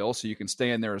water bill so you can stay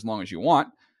in there as long as you want,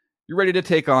 you're ready to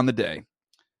take on the day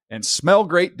and smell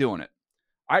great doing it.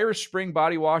 Irish Spring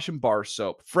Body Wash and Bar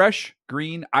Soap. Fresh,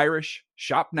 green, Irish.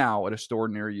 Shop now at a store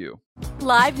near you.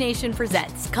 Live Nation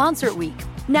presents Concert Week.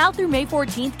 Now through May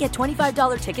 14th, get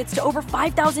 $25 tickets to over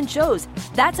 5,000 shows.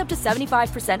 That's up to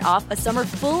 75% off a summer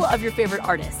full of your favorite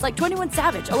artists like 21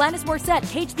 Savage, Alanis Morissette,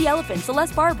 Cage the Elephant,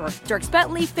 Celeste Barber, Dierks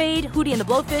Bentley, Fade, Hootie and the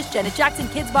Blowfish, Janet Jackson,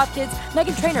 Kids Bop Kids,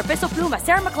 Meghan Trainor, Peso Pluma,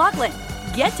 Sarah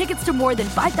McLachlan. Get tickets to more than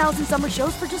 5,000 summer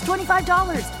shows for just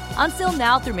 $25. Until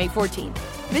now through May 14th.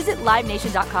 Visit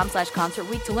LiveNation.com/Concert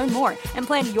Week to learn more and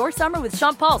plan your summer with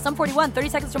Sean Paul, Sum 41, 30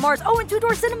 Seconds to Mars, and Two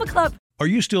Door Cinema Club. Are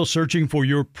you still searching for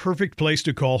your perfect place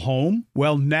to call home?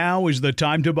 Well, now is the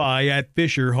time to buy at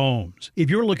Fisher Homes. If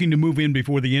you're looking to move in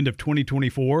before the end of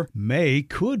 2024, May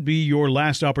could be your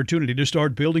last opportunity to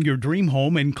start building your dream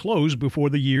home and close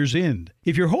before the year's end.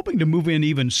 If you're hoping to move in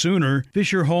even sooner,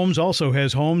 Fisher Homes also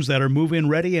has homes that are move-in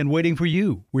ready and waiting for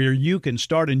you, where you can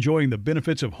start enjoying the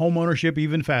benefits of homeownership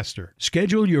even faster.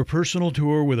 Schedule your personal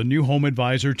tour with a new home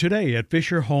advisor today at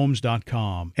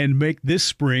FisherHomes.com and make this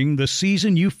spring the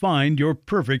season you find your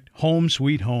perfect home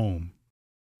sweet home.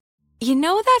 You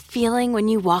know that feeling when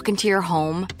you walk into your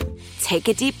home, take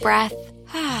a deep breath,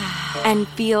 and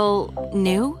feel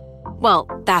new? Well,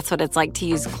 that's what it's like to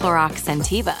use Clorox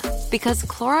Scentiva. Because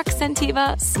Clorox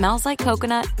Scentiva smells like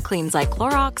coconut, cleans like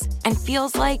Clorox, and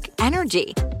feels like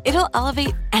energy. It'll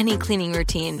elevate any cleaning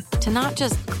routine to not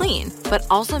just clean, but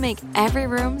also make every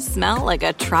room smell like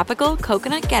a tropical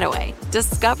coconut getaway.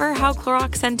 Discover how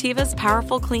Clorox Scentiva's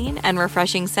powerful clean and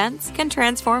refreshing scents can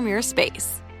transform your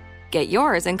space. Get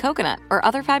yours in coconut or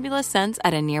other fabulous scents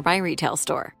at a nearby retail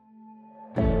store.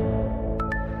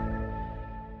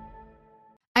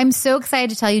 I'm so excited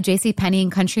to tell you JCPenney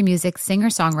and country music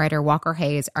singer-songwriter Walker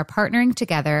Hayes are partnering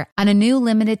together on a new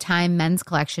limited-time men's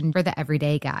collection for the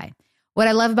everyday guy. What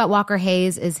I love about Walker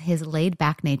Hayes is his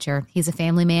laid-back nature. He's a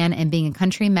family man, and being a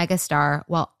country megastar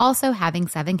while also having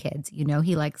 7 kids, you know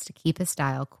he likes to keep his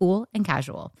style cool and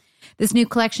casual. This new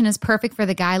collection is perfect for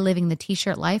the guy living the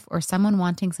t-shirt life or someone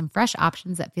wanting some fresh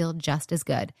options that feel just as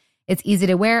good. It's easy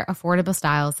to wear, affordable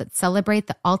styles that celebrate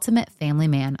the ultimate family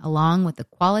man, along with the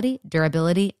quality,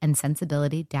 durability, and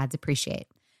sensibility dads appreciate.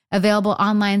 Available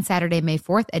online Saturday, May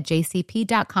 4th at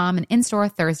jcp.com and in-store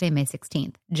Thursday, May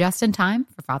 16th. Just in time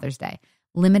for Father's Day.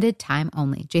 Limited time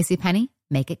only. JCPenney,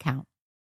 make it count.